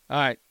 Gotcha. All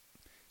right.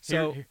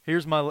 So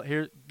here's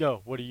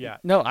go. What do you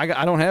got? No,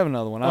 I don't have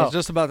another one. I was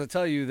just about to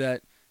tell you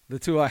that the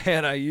 2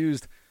 I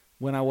used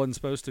when I wasn't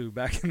supposed to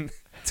back in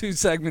 2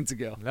 segments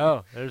ago.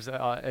 No,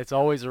 it's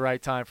always the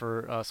right time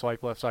for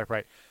swipe left, swipe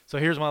right. So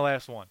here's my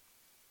last one.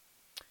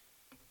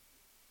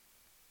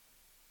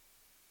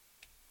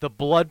 The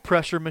blood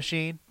pressure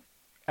machine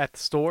at the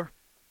store.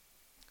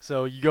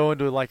 So you go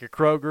into like a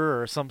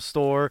Kroger or some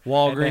store.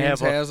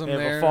 Walgreens has them there.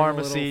 They have a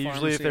pharmacy.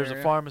 Usually if there's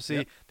a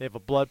pharmacy, they have a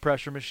blood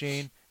pressure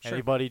machine. Sure.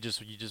 Anybody you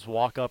just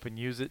walk up and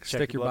use it.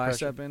 Stick your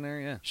bicep pressure. In there,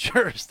 yeah.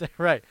 Sure,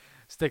 right.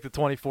 Stick the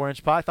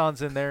 24-inch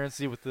pythons in there and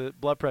see what the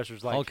blood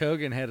pressure's like. Hulk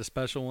Hogan had a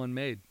special one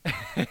made.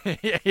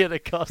 Yeah, he had a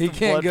custom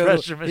blood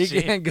pressure machine.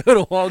 He can't go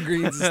to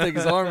Walgreens and stick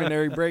his arm in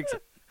there. He breaks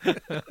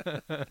it.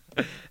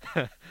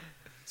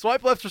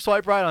 Swipe left or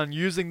swipe right on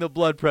using the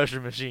blood pressure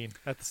machine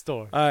at the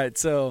store. All right,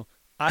 so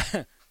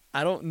I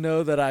don't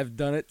know that I've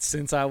done it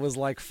since I was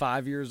like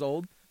 5 years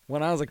old.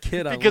 When I was a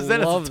kid, because then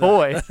it's a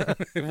toy.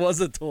 It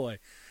was a toy.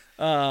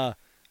 I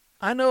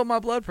know what my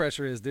blood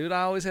pressure is, dude.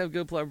 I always have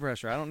good blood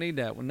pressure. I don't need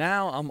that. Well,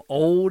 now I'm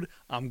old.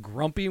 I'm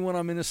grumpy when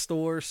I'm in a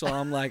store, so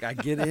I'm like, I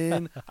get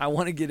in. I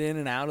want to get in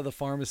and out of the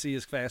pharmacy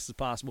as fast as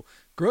possible.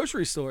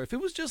 Grocery store, if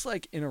it was just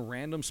like in a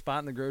random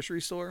spot in the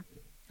grocery store,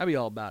 I'd be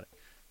all about it.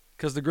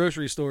 Because the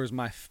grocery store is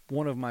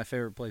one of my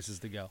favorite places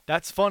to go.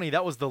 That's funny.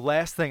 That was the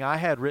last thing I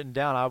had written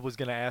down I was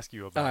going to ask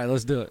you about. All right,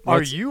 let's do it.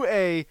 Are you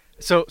a –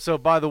 so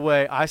by the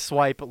way, I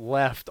swipe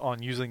left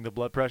on using the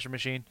blood pressure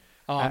machine.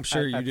 Oh, I'm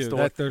sure you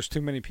do. There's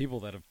too many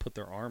people that have put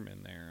their arm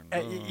in there.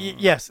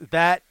 Yes,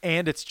 that,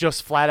 and it's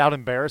just flat out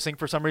embarrassing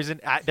for some reason.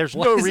 There's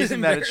no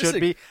reason that it should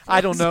be. I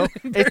don't know.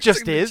 It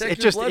just is. It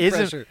just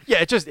isn't.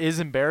 Yeah, it just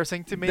is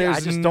embarrassing to me. I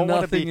just don't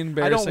want to be.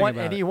 I don't want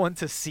anyone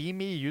to see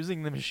me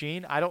using the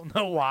machine. I don't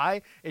know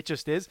why. It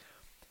just is.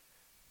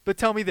 But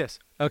tell me this.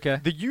 Okay.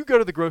 You go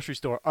to the grocery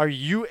store. Are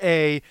you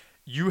a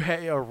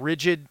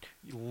rigid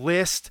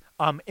list?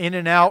 I'm in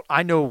and out.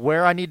 I know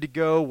where I need to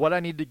go, what I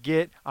need to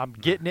get. I'm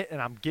getting it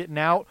and I'm getting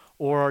out.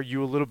 Or are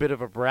you a little bit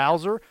of a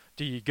browser?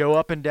 Do you go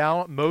up and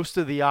down most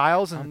of the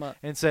aisles I'm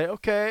and say,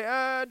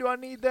 okay, do I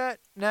need that?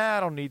 Nah, I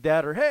don't need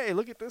that. Or hey,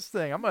 look at this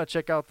thing. I'm gonna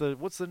check out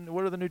what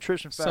are the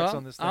nutrition facts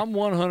on this thing? I'm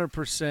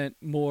 100%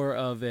 more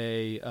of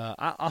a.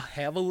 I'll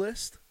have a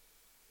list.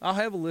 I'll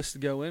have a list to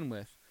go in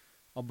with,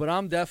 but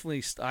I'm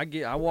definitely.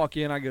 I walk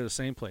in. I go to the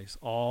same place,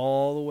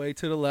 all the way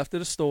to the left of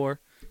the store.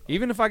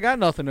 Even if I got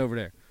nothing over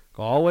there,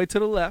 go all the way to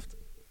the left,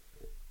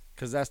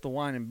 because that's the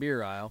wine and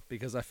beer aisle.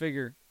 Because I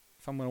figure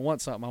if I'm gonna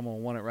want something, I'm gonna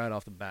want it right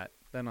off the bat.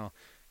 Then I'll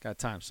got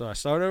time. So I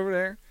start over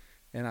there,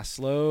 and I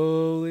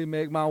slowly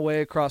make my way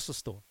across the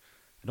store.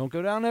 I don't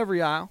go down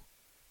every aisle,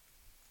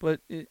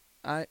 but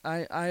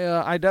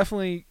I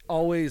definitely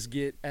always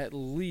get at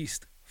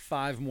least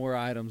 5 more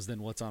items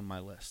than what's on my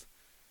list.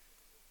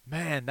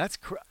 Man, that's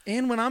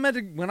and when I'm at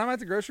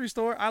the grocery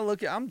store, I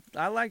look at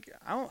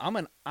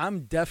I'm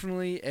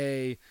definitely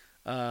a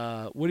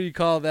what do you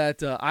call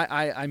that?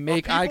 I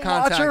make eye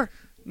contact. Watcher?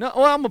 No,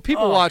 well, I'm a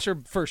people watcher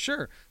for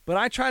sure, but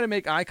I try to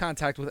make eye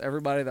contact with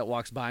everybody that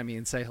walks by me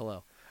and say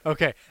hello.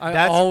 Okay,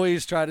 I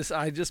always try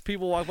to.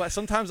 People walk by.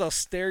 Sometimes I'll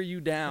stare you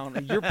down,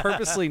 and you're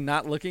purposely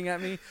not looking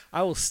at me.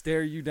 I will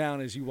stare you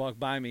down as you walk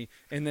by me,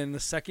 and then the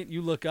second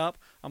you look up,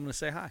 I'm gonna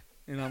say hi,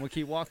 and I'm gonna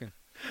keep walking.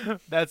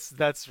 That's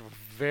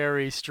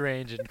very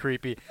strange and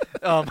creepy.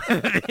 I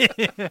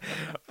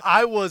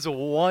was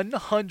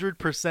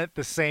 100%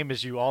 the same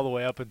as you all the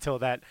way up until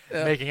that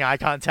making eye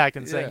contact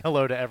and saying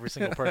hello to every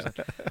single person.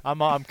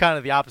 I'm kind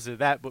of the opposite of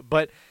that,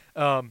 but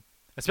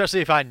especially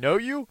if I know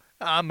you,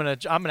 I'm gonna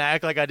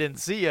act like I didn't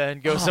see you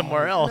and go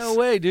somewhere else. No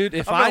way, dude.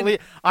 If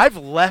I've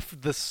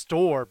left the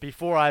store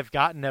before I've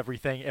gotten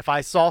everything. If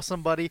I saw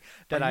somebody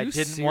that I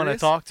didn't want to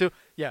talk to,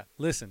 yeah.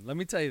 Listen, let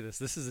me tell you this.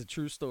 This is a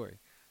true story.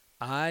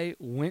 I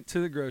went to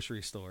the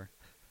grocery store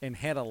and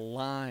had a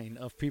line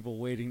of people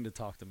waiting to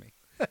talk to me.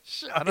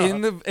 Shut up.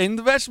 In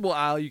the vegetable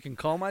aisle, you can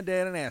call my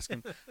dad and ask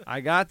him.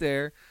 I got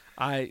there.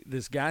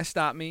 This guy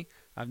stopped me.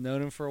 I've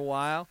known him for a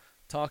while.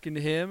 Talking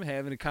to him,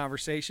 having a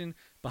conversation.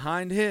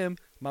 Behind him,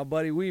 my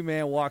buddy Wee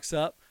Man walks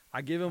up.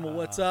 I give him a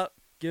what's up.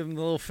 Give him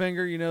the little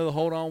finger, the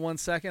hold on 1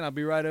 second. I'll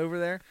be right over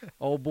there.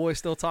 Old boy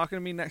still talking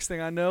to me. Next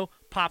thing I know,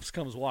 Pops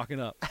comes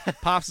walking up.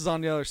 Pops is on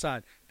the other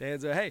side.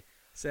 Dad's like, hey,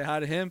 say hi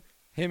to him.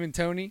 Him and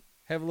Tony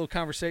have a little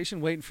conversation,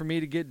 waiting for me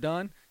to get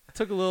done. It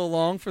took a little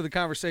long for the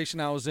conversation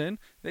I was in.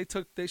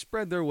 They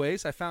spread their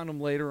ways. I found them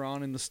later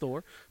on in the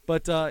store.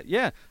 But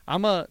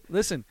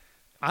listen.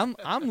 I'm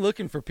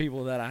looking for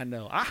people that I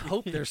know. I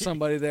hope there's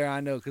somebody there I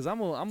know because I'm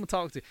gonna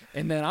talk to.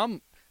 And then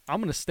I'm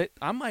gonna stay.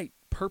 I might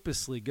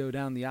purposely go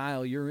down the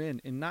aisle you're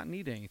in and not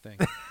need anything.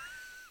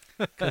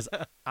 Because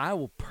I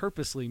will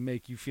purposely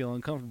make you feel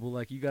uncomfortable,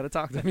 like you got to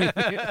talk to me.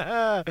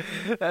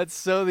 That's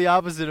so the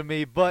opposite of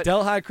me. But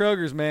Delhi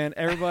Kroger's, man,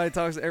 everybody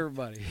talks to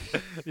everybody.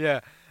 Yeah,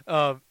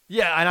 and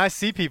I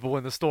see people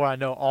in the store I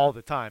know all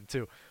the time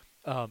too.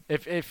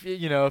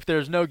 If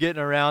there's no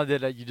getting around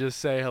it, you just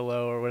say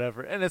hello or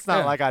whatever. And it's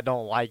not like I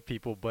don't like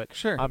people, but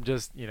sure. I'm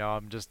just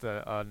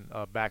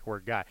a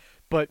backward guy.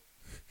 But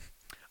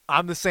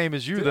I'm the same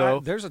as you, Dude,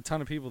 though. There's a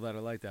ton of people that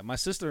are like that. My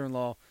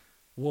sister-in-law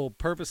will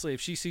purposely, if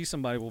she sees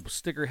somebody, will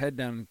stick her head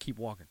down and keep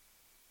walking.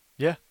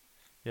 Yeah.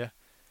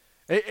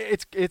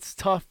 It's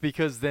tough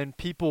because then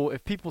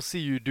if people see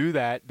you do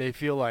that, they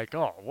feel like,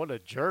 oh, what a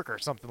jerk or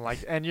something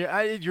like that. And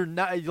you're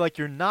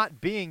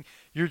not being.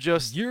 You're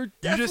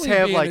definitely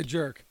being a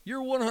jerk.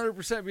 You're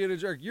 100% being a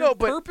jerk. You're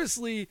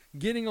purposely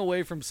getting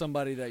away from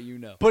somebody that you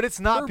know. But it's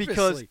not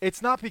because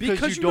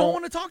you don't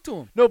want to talk to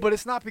them. No, but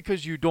it's not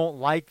because you don't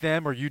like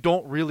them or you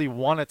don't really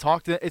want to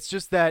talk to them. It's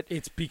just that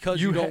it's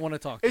because you don't want to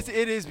talk to them.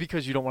 It is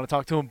because you don't want to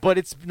talk to them, but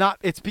it's not.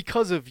 It's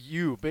because of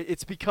you. But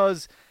it's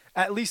because,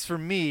 at least for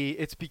me,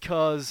 it's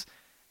because,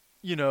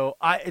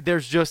 I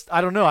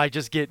don't know. I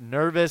just get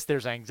nervous.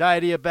 There's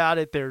anxiety about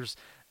it. It's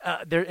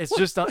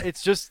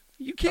just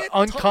you can't.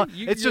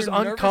 It's just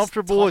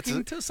uncomfortable.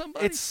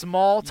 It's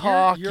small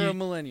talk. You're a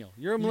millennial.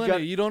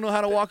 You don't know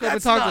how to walk up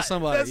and talk to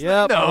somebody.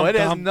 Yep. No, it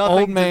has nothing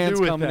old to man's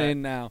do with coming that.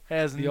 in now. It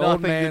has the nothing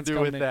old man's to do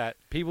with in. that.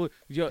 People,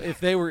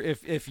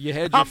 if you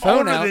had your phone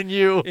older out, than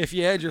you. If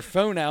you had your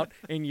phone out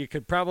and you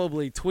could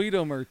probably tweet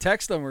them or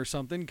text them or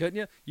something, couldn't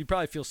you? You'd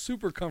probably feel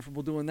super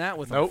comfortable doing that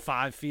with them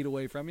 5 feet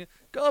away from you.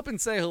 Go up and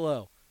say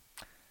hello.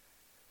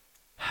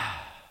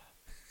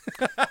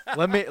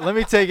 let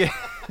me take it.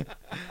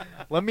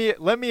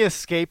 let me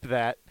escape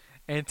that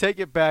and take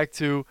it back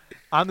to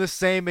I'm the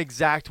same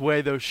exact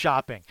way though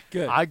shopping.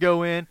 Good. I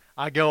go in,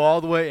 I go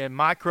all the way in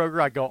my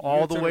Kroger. I go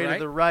all the way to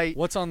the right.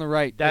 What's on the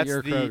right? That's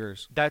your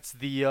Kroger's. That's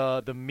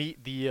the meat.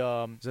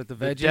 Is that the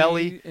veggie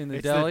deli in the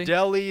it's deli? The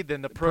deli.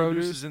 Then the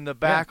produce is in the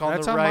back on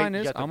that's the how right. Mine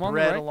is. You got I'm the on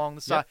bread the right. along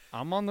the side.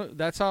 Yep.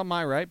 That's on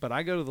my right, but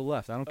I go to the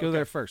left. I don't go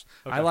there first.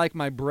 Okay. I like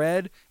my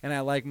bread and I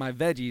like my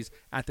veggies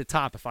at the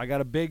top. If I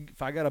got a big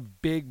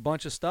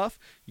bunch of stuff,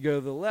 you go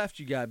to the left.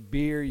 You got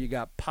beer. You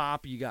got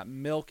pop. You got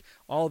milk.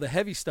 All the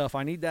heavy stuff.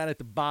 I need that at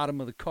the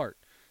bottom of the cart.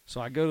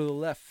 So I go to the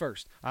left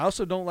first. I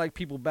also don't like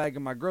people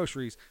bagging my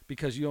groceries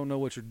because you don't know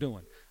what you're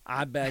doing.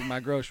 I bag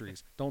my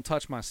groceries. Don't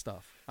touch my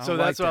stuff. So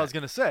that's what I was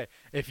gonna say.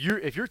 If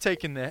you're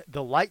taking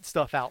the light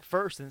stuff out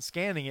first and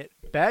scanning it,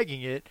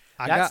 bagging it,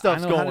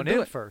 stuff's going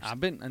in first. I've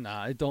been.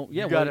 I don't.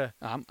 Yeah, you gotta.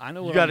 I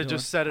know. You what gotta I'm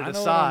just doing. set it I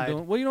know aside. What I'm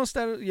doing. Well, you don't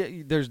set it.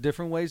 Yeah, there's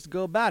different ways to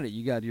go about it.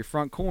 You got your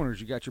front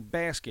corners. You got your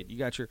basket. You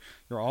got you're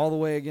all the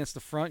way against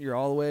the front. You're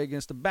all the way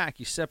against the back.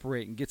 You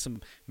separate and get some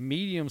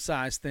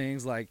medium-sized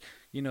things like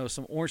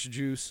some orange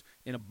juice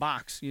in a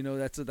box.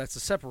 That's a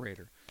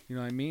separator. You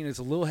know what I mean? It's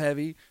a little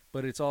heavy,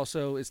 but it's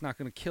not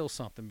going to kill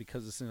something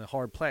because it's in a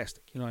hard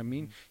plastic. You know what I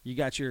mean? Mm-hmm. You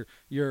got your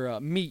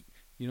meat.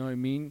 You know what I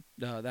mean?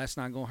 That's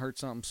not going to hurt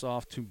something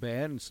soft too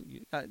bad. And so,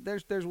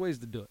 there's ways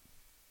to do it.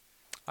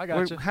 I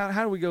got you.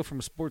 How do we go from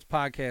a sports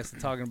podcast to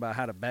talking about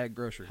how to bag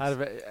groceries?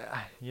 This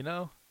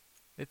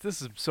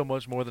is so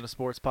much more than a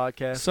sports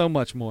podcast. So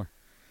much more.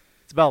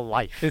 It's about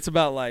life. It's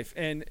about life.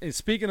 And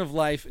speaking of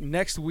life,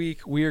 next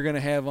week we are going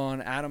to have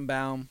on Adam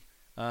Baum,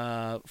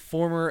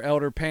 former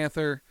Elder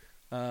Panther.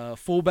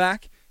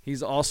 Fullback.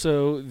 He's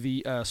also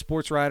the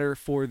sports writer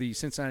for the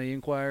Cincinnati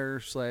Enquirer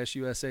 /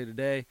 USA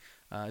Today,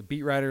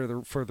 beat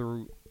writer for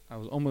the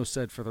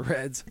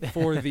Reds,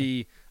 for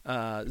the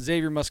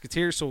Xavier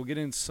Musketeers. So we'll get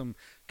into some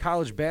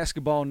college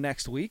basketball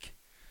next week.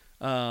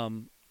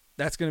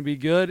 That's going to be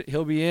good.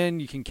 He'll be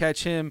in. You can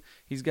catch him.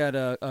 He's got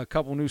a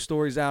couple new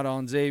stories out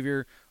on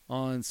Xavier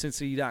on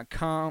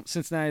Cincinnati.com.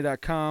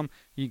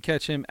 You can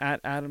catch him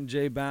at Adam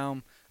J.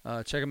 Baum.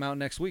 Check him out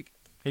next week.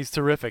 He's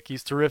terrific.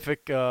 He's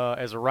terrific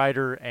as a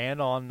writer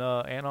and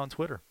on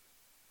Twitter.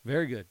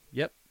 Very good.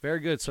 Yep, very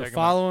good. So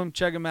follow him,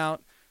 check him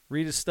out,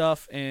 read his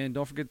stuff, and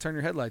don't forget to turn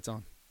your headlights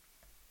on.